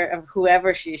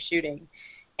whoever she's shooting.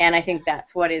 And I think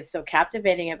that's what is so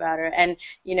captivating about her. And,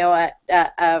 you know,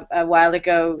 a while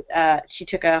ago, she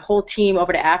took a whole team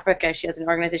over to Africa. She has an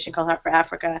organization called Heart for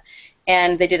Africa.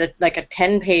 And they did a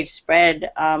 10-page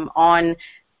spread on,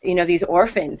 you know, these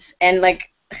orphans. And,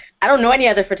 like, I don't know any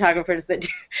other photographers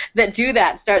that do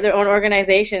that, start their own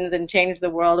organizations and change the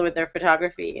world with their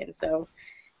photography. And so,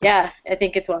 yeah, I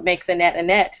think it's what makes Annette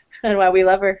Annette and why we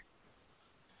love her.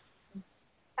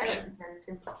 I think that's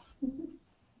too.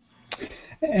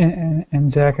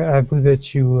 And Zach, I believe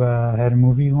that you had a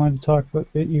movie you wanted to talk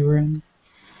about that you were in.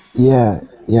 Yeah.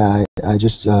 I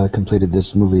just completed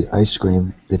this movie, Ice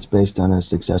Cream. It's based on a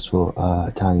successful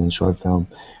Italian short film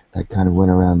that kind of went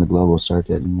around the global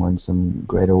circuit and won some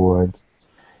great awards.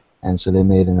 And so they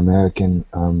made an American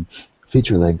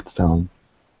feature-length film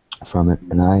from it.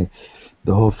 And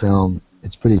the whole film,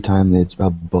 it's pretty timely. It's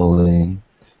about bullying.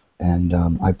 And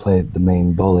I played the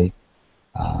main bully,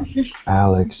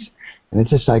 Alex. And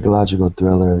it's a psychological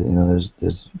thriller. You know,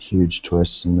 there's huge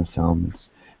twists in the film. It's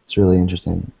really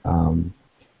interesting. And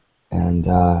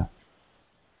I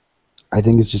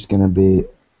think it's just going to be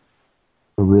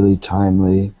a really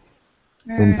timely,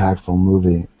 impactful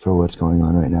movie for what's going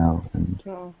on right now. And,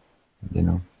 you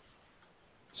know,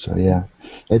 so yeah.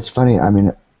 It's funny. I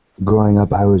mean, growing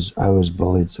up, I was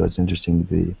bullied, so it's interesting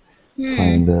to be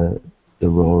playing the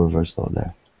role reversal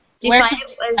there. Do you find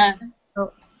it was...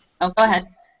 go ahead.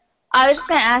 I was just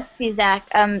going to ask you, Zach,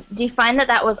 do you find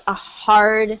that was a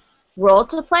hard role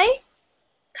to play,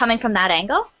 coming from that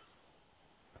angle?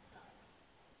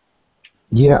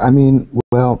 Yeah, I mean,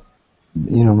 well,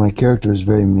 you know, my character is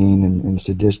very mean and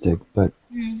sadistic, but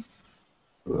you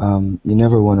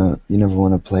never want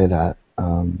to play that.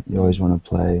 You always want to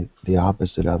play the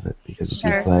opposite of it, because if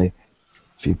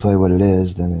you play what it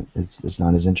is, then it's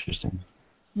not as interesting.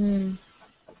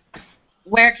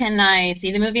 Where can I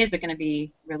see the movie? Is it going to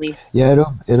be released? Yeah,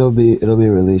 it'll be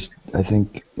released, I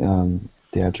think,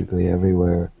 theatrically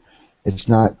everywhere. It's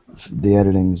not, the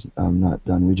editing's not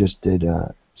done. We just did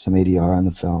some ADR on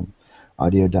the film,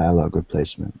 audio dialogue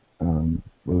replacement,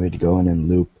 where we had to go in and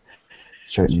loop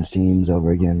certain scenes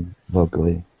over again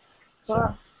vocally. Cool.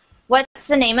 So. What's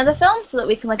the name of the film so that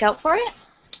we can look out for it?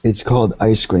 It's called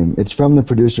Ice Cream. It's from the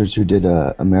producers who did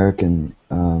American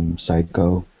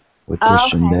Psycho with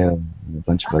Christian Bale and a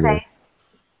bunch of other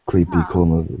creepy, cool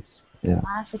movies. Yeah.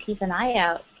 I'll have to keep an eye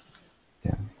out.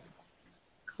 Yeah.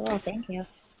 Cool. Thank you.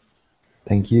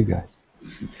 Thank you, guys.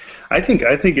 I think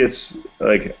it's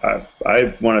like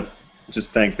I want to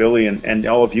just thank Billy and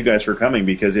all of you guys for coming,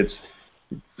 because it's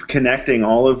connecting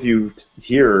all of you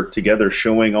here together,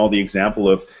 showing all the example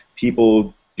of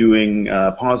people doing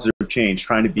positive change,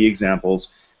 trying to be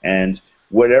examples, and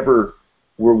whatever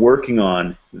we're working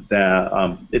on,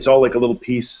 that it's all like a little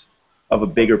piece of a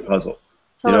bigger puzzle.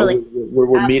 Totally. You know,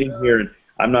 we're meeting here, and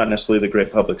I'm not necessarily the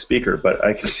great public speaker, but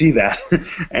I can see that,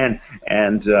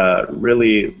 and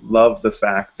really love the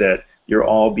fact that you're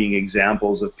all being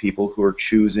examples of people who are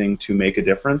choosing to make a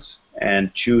difference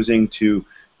and choosing to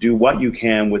do what you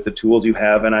can with the tools you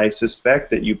have. And I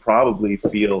suspect that you probably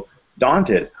feel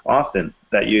daunted often,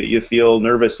 that you feel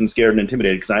nervous and scared and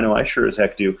intimidated, because I know I sure as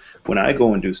heck do when I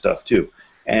go and do stuff too.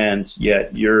 And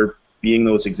yet you're being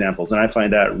those examples, and I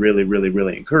find that really, really,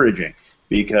 really encouraging,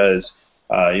 because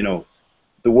you know,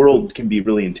 the world can be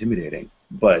really intimidating,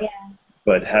 but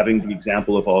having the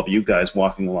example of all of you guys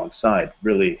walking alongside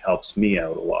really helps me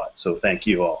out a lot. So thank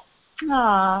you all.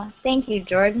 Aw, thank you,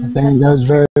 Jordan. That was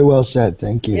very well said.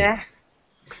 Thank you. Yeah.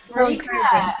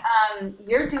 Marika,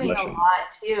 you're doing a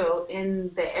lot too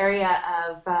in the area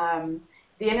of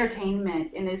the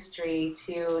entertainment industry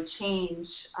to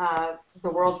change the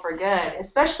world for good,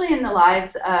 especially in the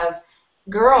lives of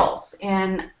girls.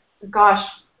 And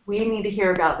gosh, we need to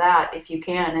hear about that if you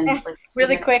can. And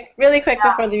really quick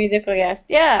before the musical guest.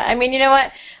 Yeah, I mean, you know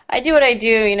what? I do what I do.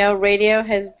 You know, radio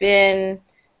has been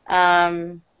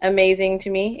amazing to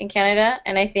me in Canada,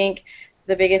 and I think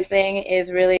the biggest thing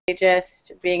is really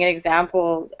just being an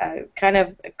example. Kind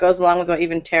of goes along with what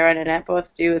even Tara and Annette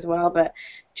both do as well, but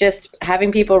just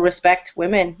having people respect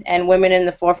women and women in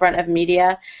the forefront of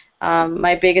media.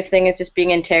 My biggest thing is just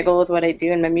being integral with what I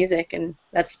do in my music, and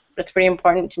that's pretty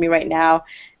important to me right now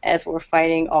as we're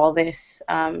fighting all this,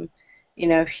 you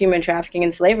know, human trafficking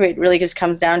and slavery. It really just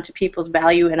comes down to people's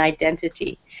value and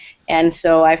identity. And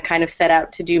so I've kind of set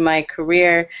out to do my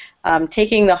career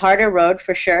taking the harder road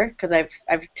for sure, because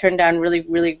I've turned down really,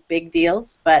 really big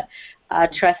deals, but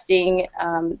trusting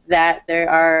that there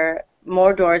are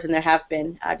more doors than there have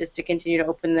been, just to continue to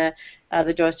open the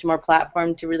doors to more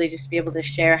platform, to really just be able to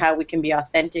share how we can be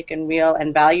authentic and real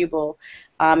and valuable,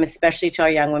 especially to our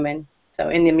young women. So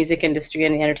in the music industry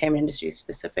and the entertainment industry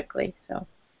specifically. So,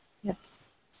 yeah.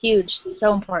 Huge.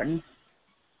 So important.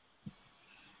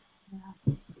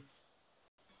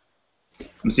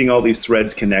 I'm seeing all these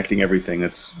threads connecting everything.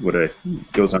 That's what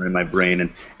goes on in my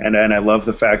brain, and I love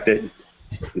the fact that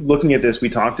looking at this, we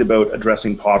talked about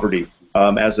addressing poverty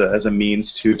as a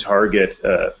means to target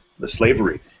the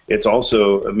slavery. It's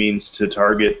also a means to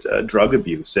target drug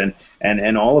abuse,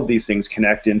 and all of these things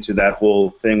connect into that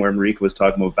whole thing where Marika was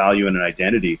talking about value and an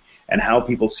identity, and how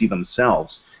people see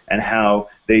themselves, and how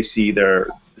they see the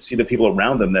people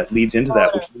around them. That leads into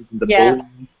that, which leads into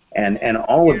bullying, and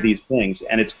all of these things,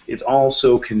 and it's all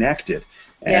so connected.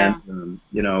 And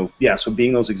you know, so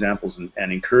being those examples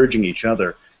and encouraging each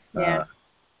other.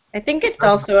 I think it's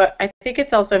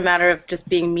also a matter of just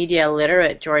being media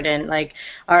literate, Jordan. Like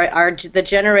the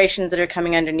generations that are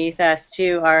coming underneath us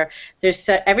too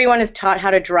everyone is taught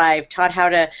how to drive, taught how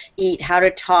to eat, how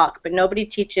to talk, but nobody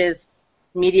teaches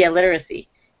media literacy.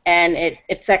 And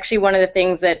it's actually one of the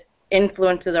things that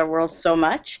influences our world so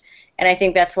much. And I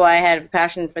think that's why I had a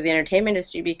passion for the entertainment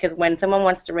industry, because when someone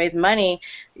wants to raise money,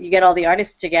 you get all the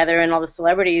artists together and all the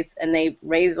celebrities, and they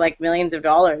raise like millions of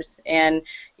dollars. And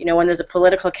you know, when there's a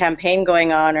political campaign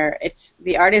going on, or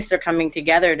the artists are coming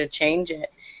together to change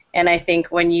it. And I think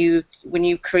when you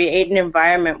create an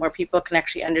environment where people can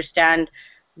actually understand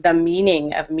the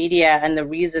meaning of media and the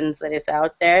reasons that it's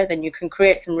out there, then you can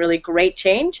create some really great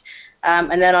change.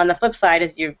 And then on the flip side,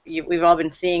 as we've all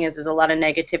been seeing, is there's a lot of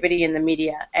negativity in the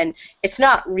media, and it's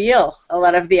not real. A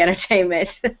lot of the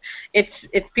entertainment, it's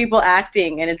people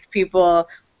acting, and it's people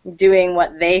doing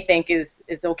what they think is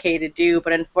okay to do.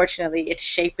 But unfortunately, it's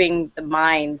shaping the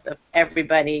minds of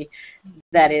everybody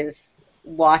that is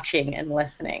watching and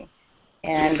listening.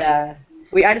 And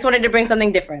I just wanted to bring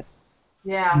something different.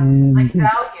 Yeah, like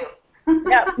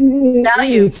value.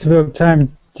 Value. It's about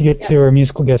time to get to our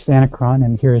musical guest, Anacron,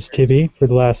 and here is Tibby for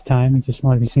the last time. He just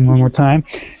wanted to be seen one more time.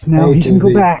 Now he can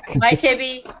go back. Bye,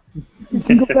 Tibby. He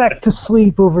can go back to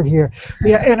sleep over here. But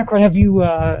yeah, Anacron, have you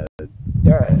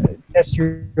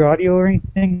tested your audio or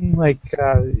anything? Like,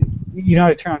 you know how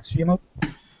to turn on studio mode?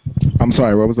 I'm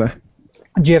sorry, what was that?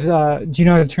 Do you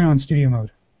know how to turn on studio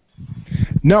mode?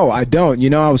 No, I don't. You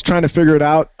know, I was trying to figure it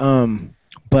out,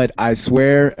 but I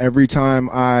swear every time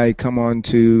I come on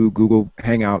to Google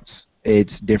Hangouts,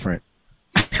 it's different.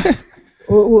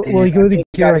 Well, you go to the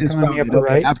gear icon on the upper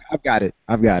right. I've got it.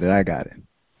 I got it.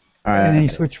 All right. And then you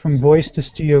switch from voice to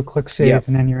studio, click save,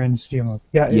 and then you're in studio mode.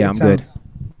 Yeah, I'm good.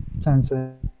 Sounds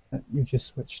you just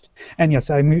switched. And yes,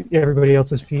 I mute everybody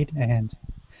else's feed, and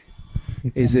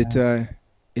is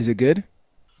it good?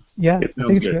 Yeah, I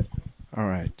think it's good. All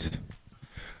right.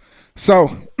 So,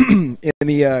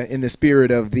 in the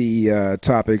spirit of the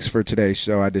topics for today's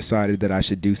show, I decided that I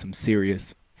should do some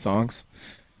serious songs.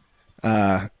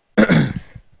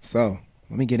 So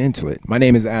let me get into it. My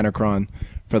name is Anacron,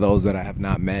 for those that I have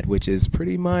not met, which is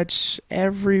pretty much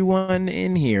everyone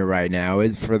in here right now,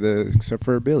 except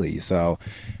for Billy. So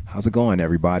how's it going,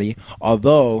 everybody?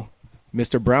 Although,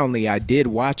 Mr. Brownlee, I did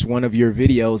watch one of your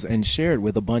videos and shared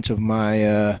with a bunch of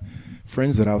my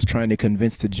friends that I was trying to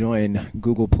convince to join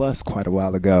Google Plus quite a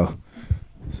while ago.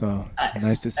 So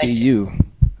nice to see you.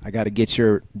 I got to get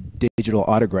your digital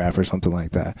autograph or something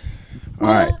like that. All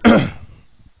right.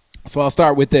 So I'll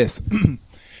start with this.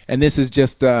 And this is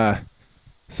just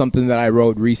something that I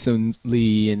wrote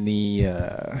recently in the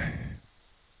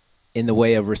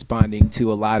way of responding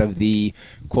to a lot of the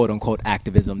quote-unquote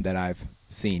activism that I've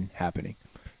seen happening.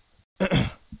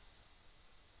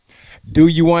 Do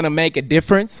you want to make a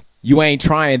difference? You ain't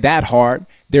trying that hard.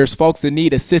 There's folks that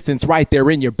need assistance right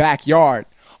there in your backyard.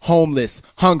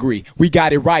 Homeless, hungry, we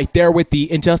got it right there with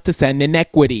the injustice and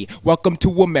inequity. Welcome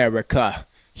to America.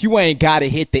 You ain't gotta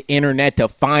hit the internet to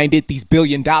find it. These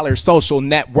billion-dollar social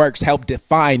networks help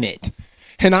define it.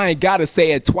 And I ain't gotta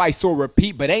say it twice or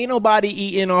repeat, but ain't nobody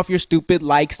eating off your stupid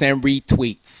likes and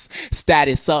retweets.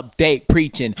 Status update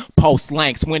preaching, post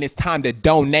links when it's time to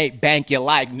donate. Bank you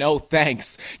like, no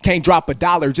thanks. Can't drop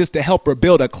 $1 just to help her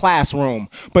build a classroom,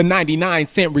 but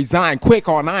 99-cent resign quick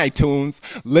on iTunes.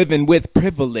 Living with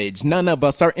privilege, none of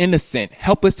us are innocent.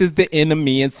 Helpless is the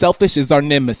enemy and selfish is our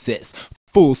nemesis.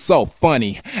 Fool so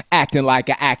funny, acting like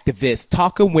an activist,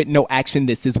 talking with no action.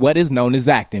 This is what is known as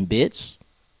acting, bitch.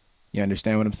 You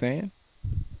understand what I'm saying?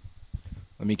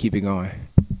 Let me keep it going.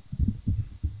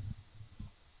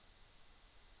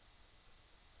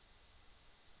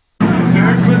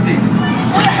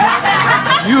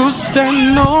 Usted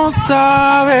no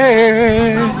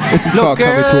sabe. This is called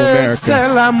Coming to America.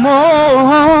 El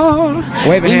amor,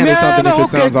 wave a hand or something if it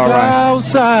sounds all right.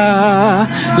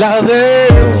 La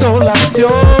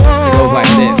desolación. It goes like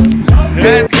this.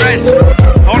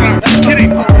 Hold on, I'm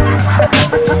kidding.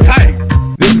 Tight.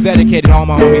 This is dedicated to all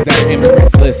my homies that are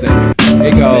immigrants. Listen,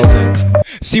 it goes.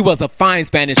 She was a fine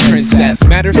Spanish princess.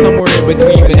 Met her somewhere in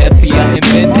between Venecia and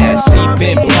Venice. She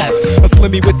been blessed. A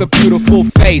slimmy with a beautiful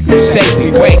face,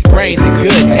 shapely waist, brains and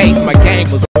good taste. My gang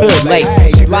was hood lace.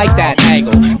 She liked that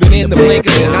angle. Then in the blink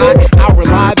of an eye, our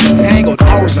lives entangled.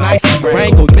 Ours nicely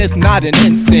wrangled. This not an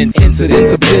instance.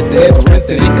 Incidents of distance, rinsed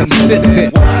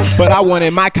inconsistent. But I wanted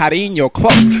my cariño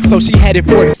close, so she headed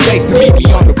for the States to meet me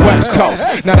on the West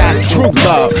Coast. Now that's true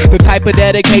love, the type of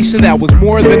dedication that was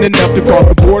more than enough to cross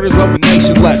the borders of a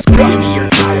nation. Let's go. Give me your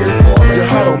tired boy, your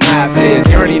huddle masses,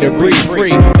 yearning to breathe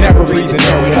free, never breathing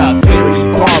air with us. Liberty,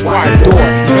 barbed wire door,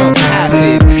 young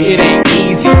passes. It ain't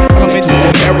easy coming to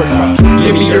America.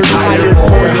 Give me your tired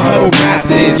boy, your huddle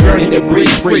masses, yearning to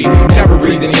breathe free, never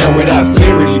breathing air with us.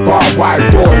 Liberty, barbed wire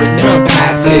door, young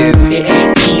passes. It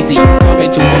ain't easy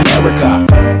coming to America.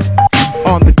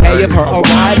 On the day of her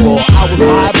arrival, I was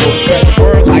liable to spread the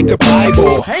word like the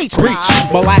Bible. Preach,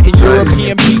 my Latin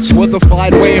European beach was a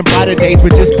flight away, and brighter days were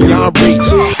just beyond reach.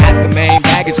 At the main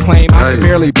baggage claim, I could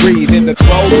barely breathe in the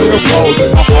throes of the rose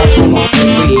and my heart from my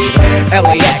sleeve.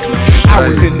 LAX, I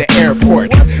was in the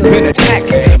airport. Then a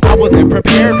text I wasn't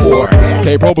prepared for.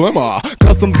 Que problema,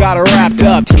 customs got her wrapped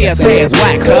up. TSA is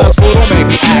whack, cuz fool don't make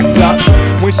me act up.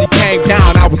 When she came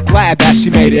down, I was glad that she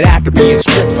made it after being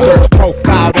strip searched,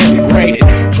 profiled, and degraded.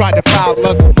 Tried to file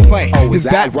a complaint, is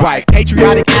that right?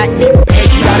 Patriotic act means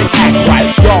patriotic act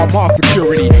right. Y'all mall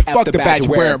security, fuck the badge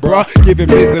you're wearing, bruh. Giving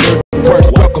visitors the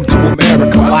worst welcome to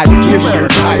America. Like giving your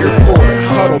tired poor,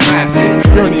 huddle masses,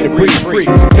 yearning to breathe free,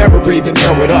 never breathing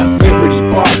air with us. Liberty,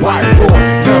 barbed wire door,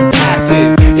 none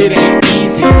passes. It ain't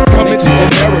easy coming to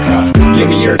America.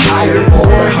 Give me your tired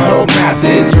poor, huddle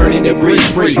masses, yearning to breathe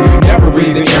free, never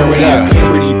breathing air with us.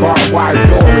 Liberty, barbed wire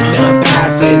door, none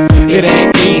passes. It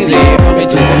ain't easy coming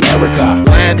to America.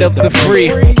 Land land of the free,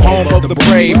 home of the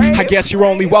brave. I guess you're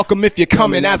only welcome if you're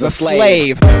coming as a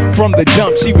slave. From the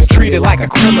jump, she was treated like a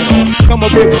criminal. Some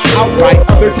of it was outright,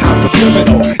 other times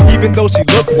subliminal. Even though she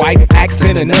looked white,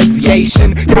 accent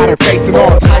enunciation got her facing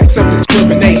all types of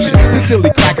discrimination. This silly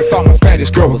cracker thought my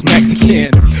Spanish girl was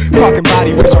Mexican. Talking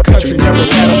body with your country, never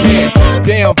let him in.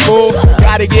 Damn fool,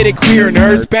 gotta get it clear,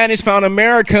 nerd. Spanish found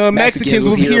America, Mexicans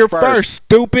was here first,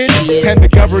 stupid. And the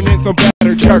governance on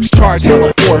better jerks charge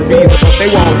hella for a visa, but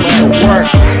they won't let her work.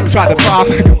 Try to file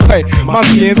and play, my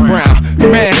skin's brown. The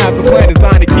man has a plan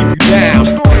designed to keep you down.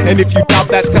 And if you doubt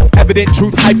that self-evident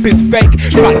truth, hype is fake.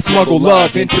 Try to smuggle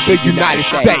love into the United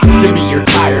States. Give me your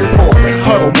tired, poor,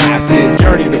 huddle masses,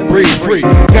 yearning to breathe free,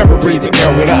 never breathing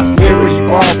air with us. Liberty,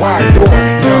 barbed wire door,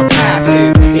 young passes.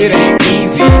 It ain't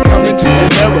easy coming to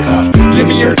America. Give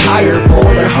me your tired,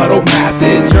 poor, huddle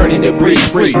masses, yearning to breathe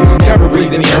free, never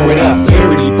breathing air with us.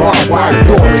 Liberty, barbed wire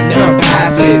door, young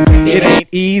passes. It ain't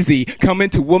easy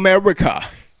coming to America.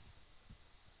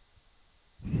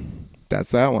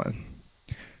 That's that one.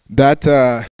 That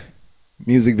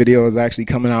music video is actually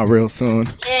coming out real soon.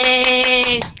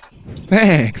 Yay!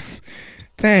 Thanks.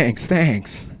 Please,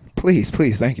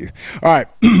 thank you. All right.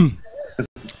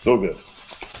 So good.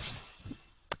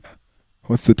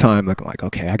 What's the time looking like?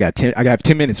 Okay, I got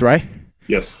 10 minutes, right?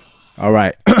 Yes. All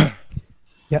right.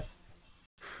 Yep.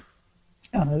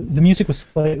 The music was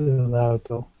slightly loud,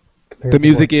 though. The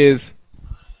music is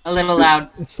A little loud.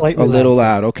 It's slightly a little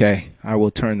loud. Okay, I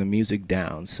will turn the music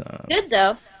down some. Good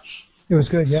though. It was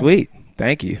good, yeah. Sweet.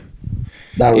 Thank you.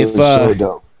 That was so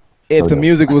dope. If So the dope.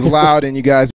 music was loud and you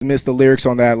guys missed the lyrics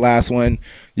on that last one,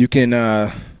 you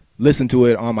can listen to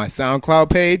it on my SoundCloud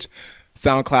page,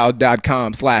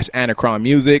 soundcloud.com/Anacron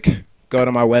Music. Go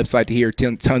to my website to hear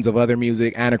tons of other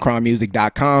music.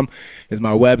 Anacronmusic.com is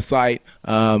my website.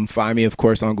 Find me, of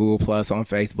course, on Google+, on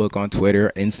Facebook, on Twitter,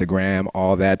 Instagram,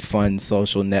 all that fun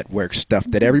social network stuff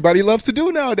that everybody loves to do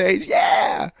nowadays.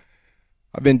 Yeah!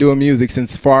 I've been doing music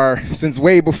since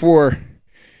way before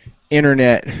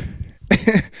internet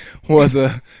was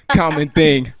a common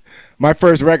thing. My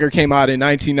first record came out in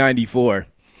 1994.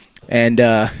 And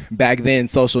back then,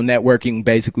 social networking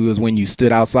basically was when you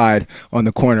stood outside on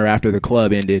the corner after the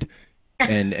club ended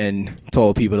and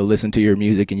told people to listen to your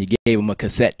music, and you gave them a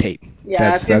cassette tape. Yeah,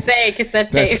 I was going to say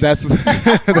cassette tape.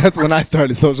 That's when I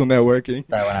started social networking.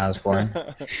 Right when I was born. All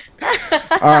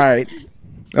right.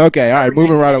 Okay, all right,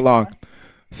 moving right along.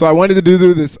 So I wanted to do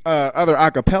this other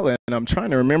acapella, and I'm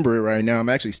trying to remember it right now. I'm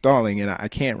actually stalling, and I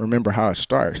can't remember how it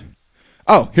starts.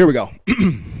 Oh, here we go.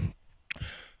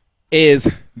 Is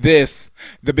this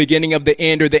the beginning of the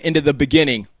end or the end of the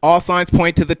beginning? All signs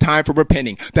point to the time for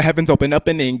repenting. The heavens open up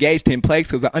and they engaged in plagues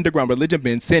because the underground religion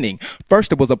been sinning.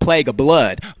 First it was a plague of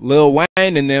blood. Lil Wayne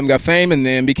and them got fame and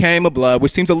then became a blood,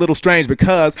 which seems a little strange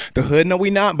because the hood know we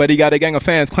not, but he got a gang of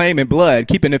fans claiming blood.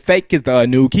 Keeping it fake is the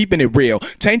new, keeping it real.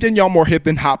 Changing y'all more hip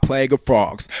than hot plague of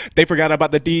frogs. They forgot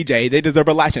about the DJ, they deserve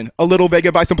a lashing. A little vague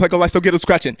advice and plague of life, so get a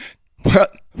scratching.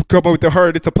 Come with the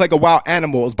herd, it's a plague of wild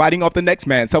animals biting off the next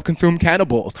man, self-consumed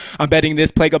cannibals. I'm betting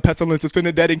this plague of pestilence is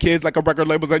finna deaden kids like a record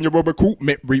labels on your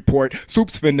recruitment report.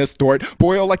 Soup's finna stort,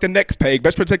 boil like the next plague.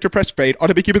 Best protect your fresh fade. Ought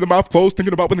to be keeping the mouth closed,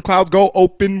 thinking about when the clouds go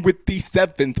open with the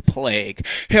seventh plague.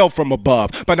 Hail from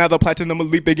above. By now the platinum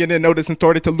elite beginning to notice and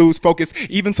started to lose focus.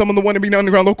 Even some of the wannabe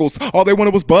underground locals, all they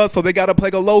wanted was buzz, so they got a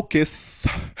plague of locusts.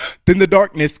 Then the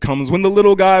darkness comes when the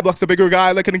little guy blocks the bigger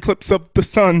guy like an eclipse of the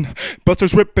sun.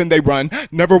 Busters rip and they run,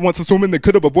 never once assuming they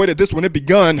could have avoided this when it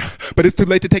begun. But it's too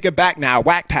late to take it back now.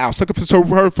 Whacked how, sucker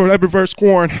for every verse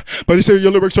scorn. But you say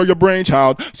your lyrics are your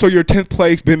brainchild, so your 10th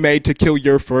plague's been made to kill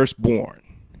your firstborn.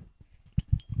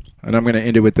 And I'm gonna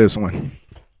end it with this one.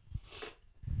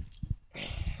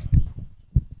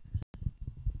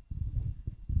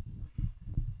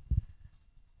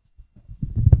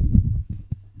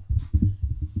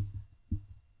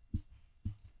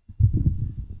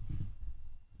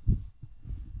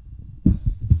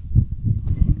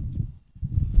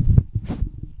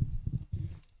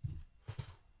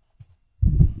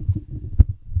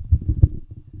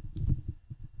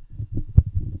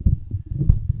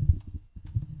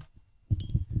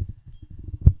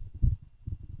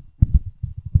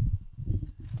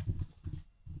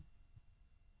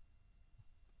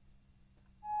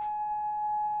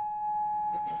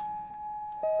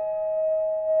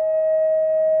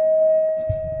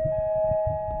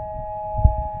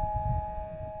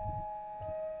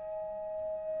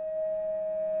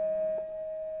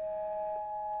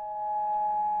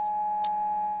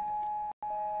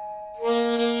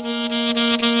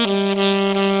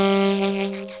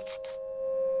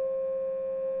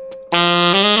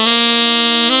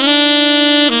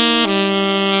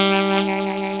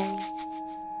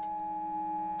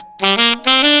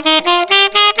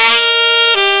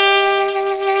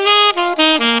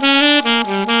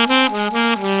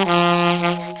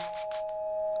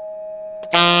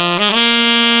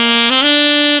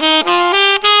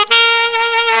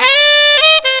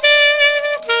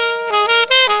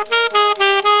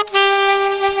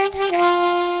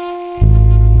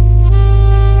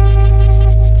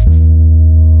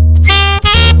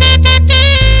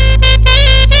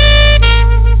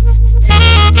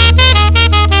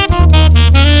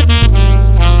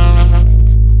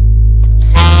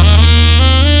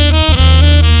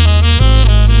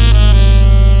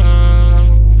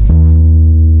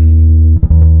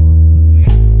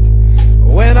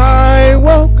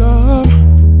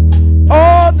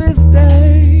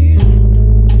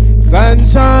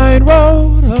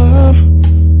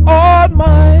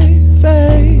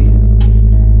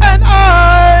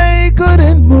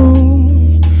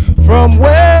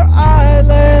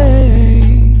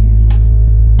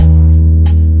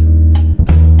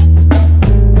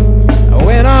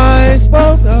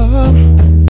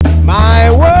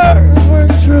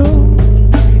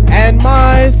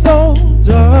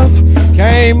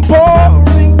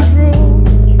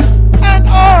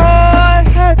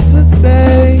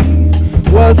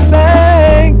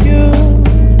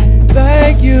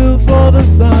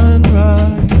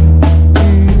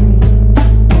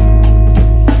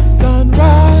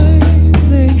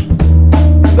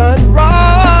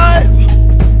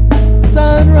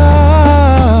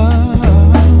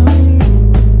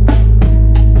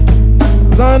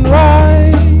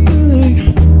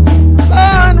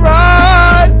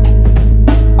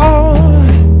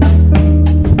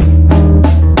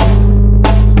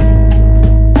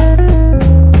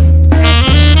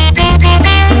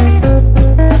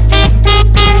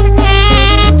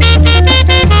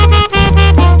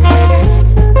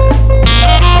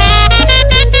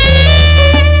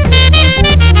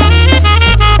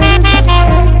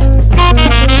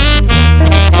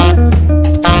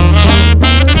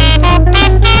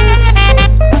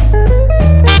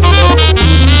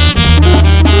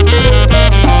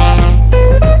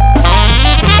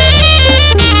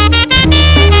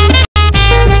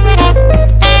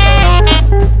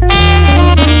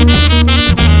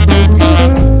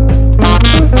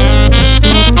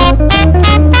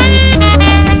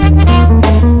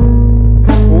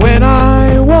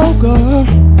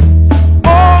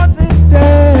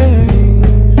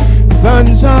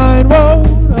 sunshine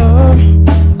rolled up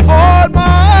on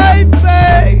my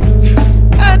face,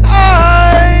 and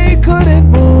I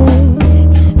couldn't move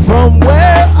from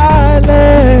where I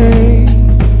lay,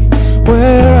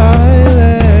 where I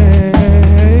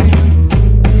lay.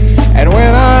 And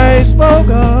when I spoke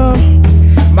up,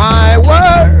 my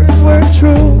words were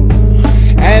true,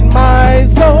 and my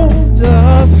soul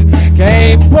just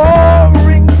came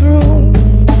pouring through,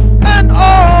 and all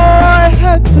I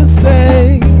had to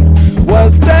say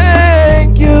was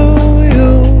thank you,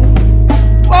 you,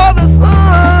 for the sunrise.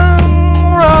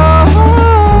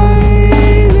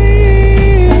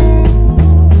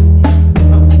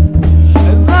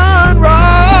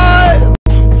 Sunrise,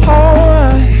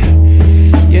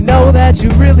 alright. You know that you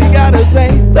really gotta say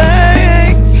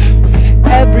thanks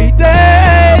every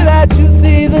day that you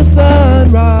see the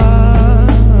sunrise.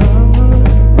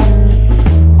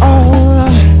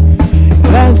 Alright,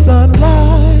 that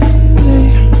sunrise,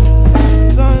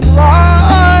 sun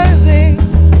rising,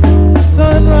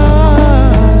 sunrise.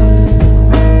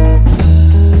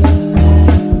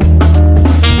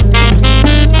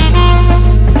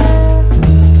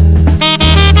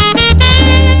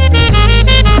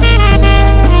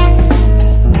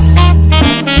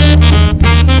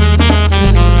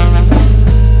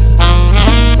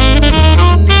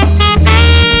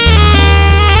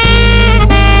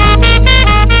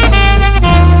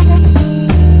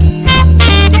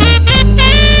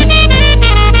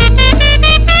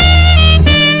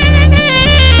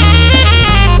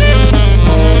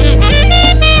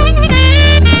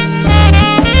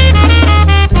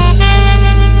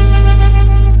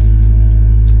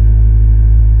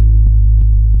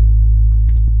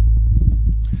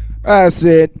 That's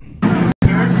it.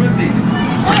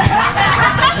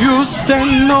 Y usted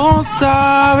no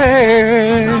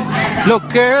sabe lo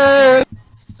que.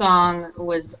 Song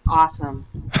was awesome.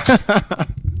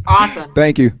 Awesome.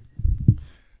 Thank you.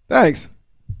 Thanks.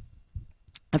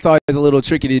 It's always a little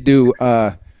tricky to do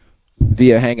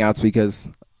via Hangouts because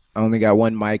I only got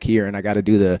one mic here and I got to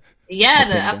do the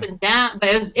Up and down, but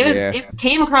it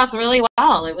came across really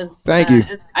well. It was. Thank you.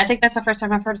 I think that's the first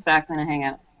time I've heard a sax in a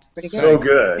Hangout. It's pretty good. So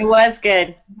good. It was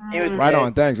good. It was right good.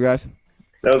 on. Thanks, guys.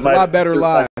 That was a lot better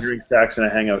live. Hearing sax in a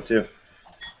Hangout too.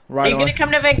 Right Are you gonna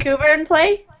come to Vancouver and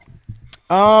play?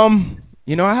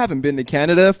 You know, I haven't been to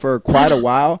Canada for quite a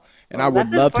while, and I would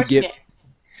love to get.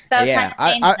 Yeah,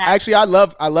 I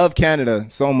love Canada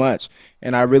so much,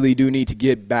 and I really do need to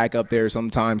get back up there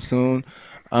sometime soon.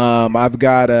 I've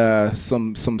got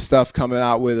some stuff coming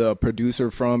out with a producer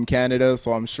from Canada,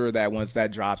 so I'm sure that once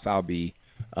that drops, I'll be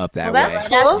up that way.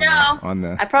 Cool. On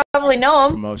the I probably know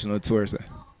him. promotional tours.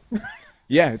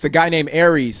 Yeah, it's a guy named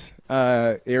Aries.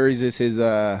 Aries is his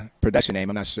production name.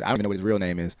 I'm not sure. I don't even know what his real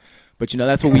name is. But you know,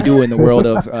 that's what we do in the world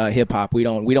of hip hop. We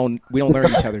don't learn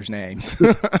each other's names.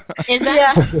 Is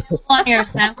that on your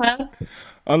SoundCloud?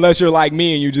 Unless you're like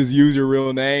me and you just use your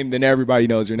real name, then everybody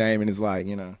knows your name, and it's like,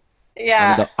 you know.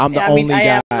 Yeah, I'm the only guy.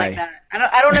 am like that.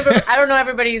 I don't know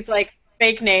everybody's like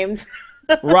fake names.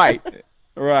 Right.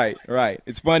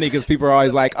 It's funny because people are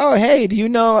always like, "Oh, hey, do you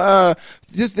know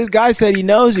this guy said he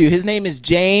knows you. His name is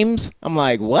James." I'm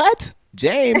like, "What?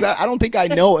 James? I don't think I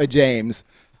know a James."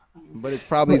 But it's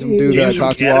probably some dude that I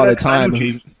talk to all the time.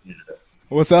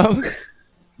 What's up?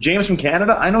 James from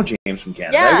Canada? I know James from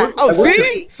Canada. Yeah.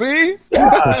 See?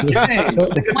 Yeah. Was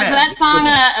that song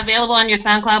available on your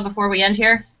SoundCloud before we end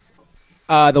here?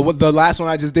 The last one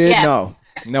I just did? Yeah.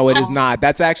 No, it is not.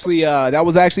 That's actually that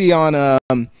was actually on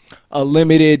a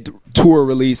limited tour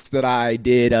release that I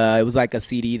did. It was like a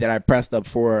CD that I pressed up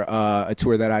for a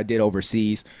tour that I did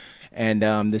overseas, and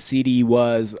the CD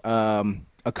was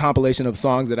a compilation of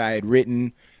songs that I had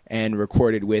written and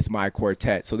recorded with my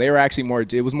quartet. So they were actually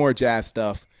it was more jazz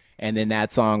stuff. And then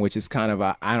that song, which is kind of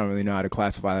I don't really know how to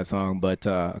classify that song, but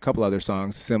a couple other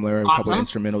songs similar, a couple of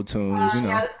instrumental tunes, you know.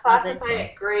 Yeah, it's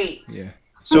classified great. Yeah.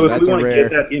 So if we want to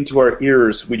get that into our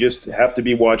ears, we just have to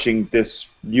be watching this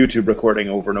YouTube recording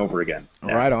over and over again.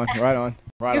 Yeah. Right on.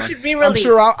 You should re-release. I'm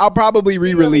sure I'll probably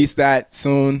re-release that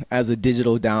soon as a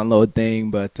digital download thing,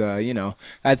 but you know,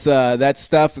 that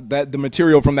stuff, that the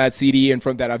material from that CD and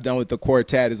from that I've done with the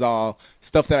quartet is all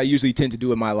stuff that I usually tend to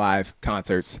do in my live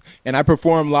concerts. And I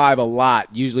perform live a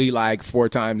lot, usually like 4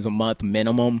 times a month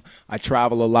minimum. I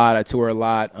travel a lot, I tour a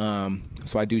lot.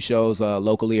 So I do shows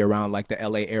locally around like the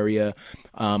LA area.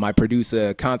 I produce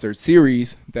a concert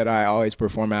series that I always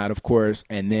perform at, of course,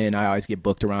 and then I always get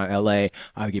booked around LA.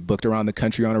 I get booked around the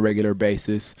country on a regular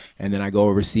basis, and then I go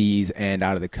overseas and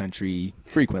out of the country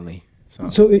frequently.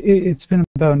 So it's been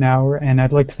about an hour, and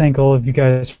I'd like to thank all of you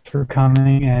guys for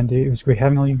coming, and it was great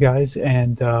having all you guys.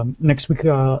 And next week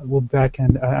we'll be back,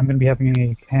 and I'm going to be having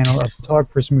a panel of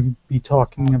photographers, and we'll be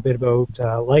talking a bit about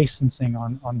licensing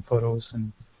on photos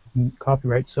and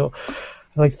copyright. So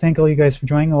I'd like to thank all you guys for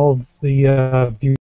joining, all of the viewers.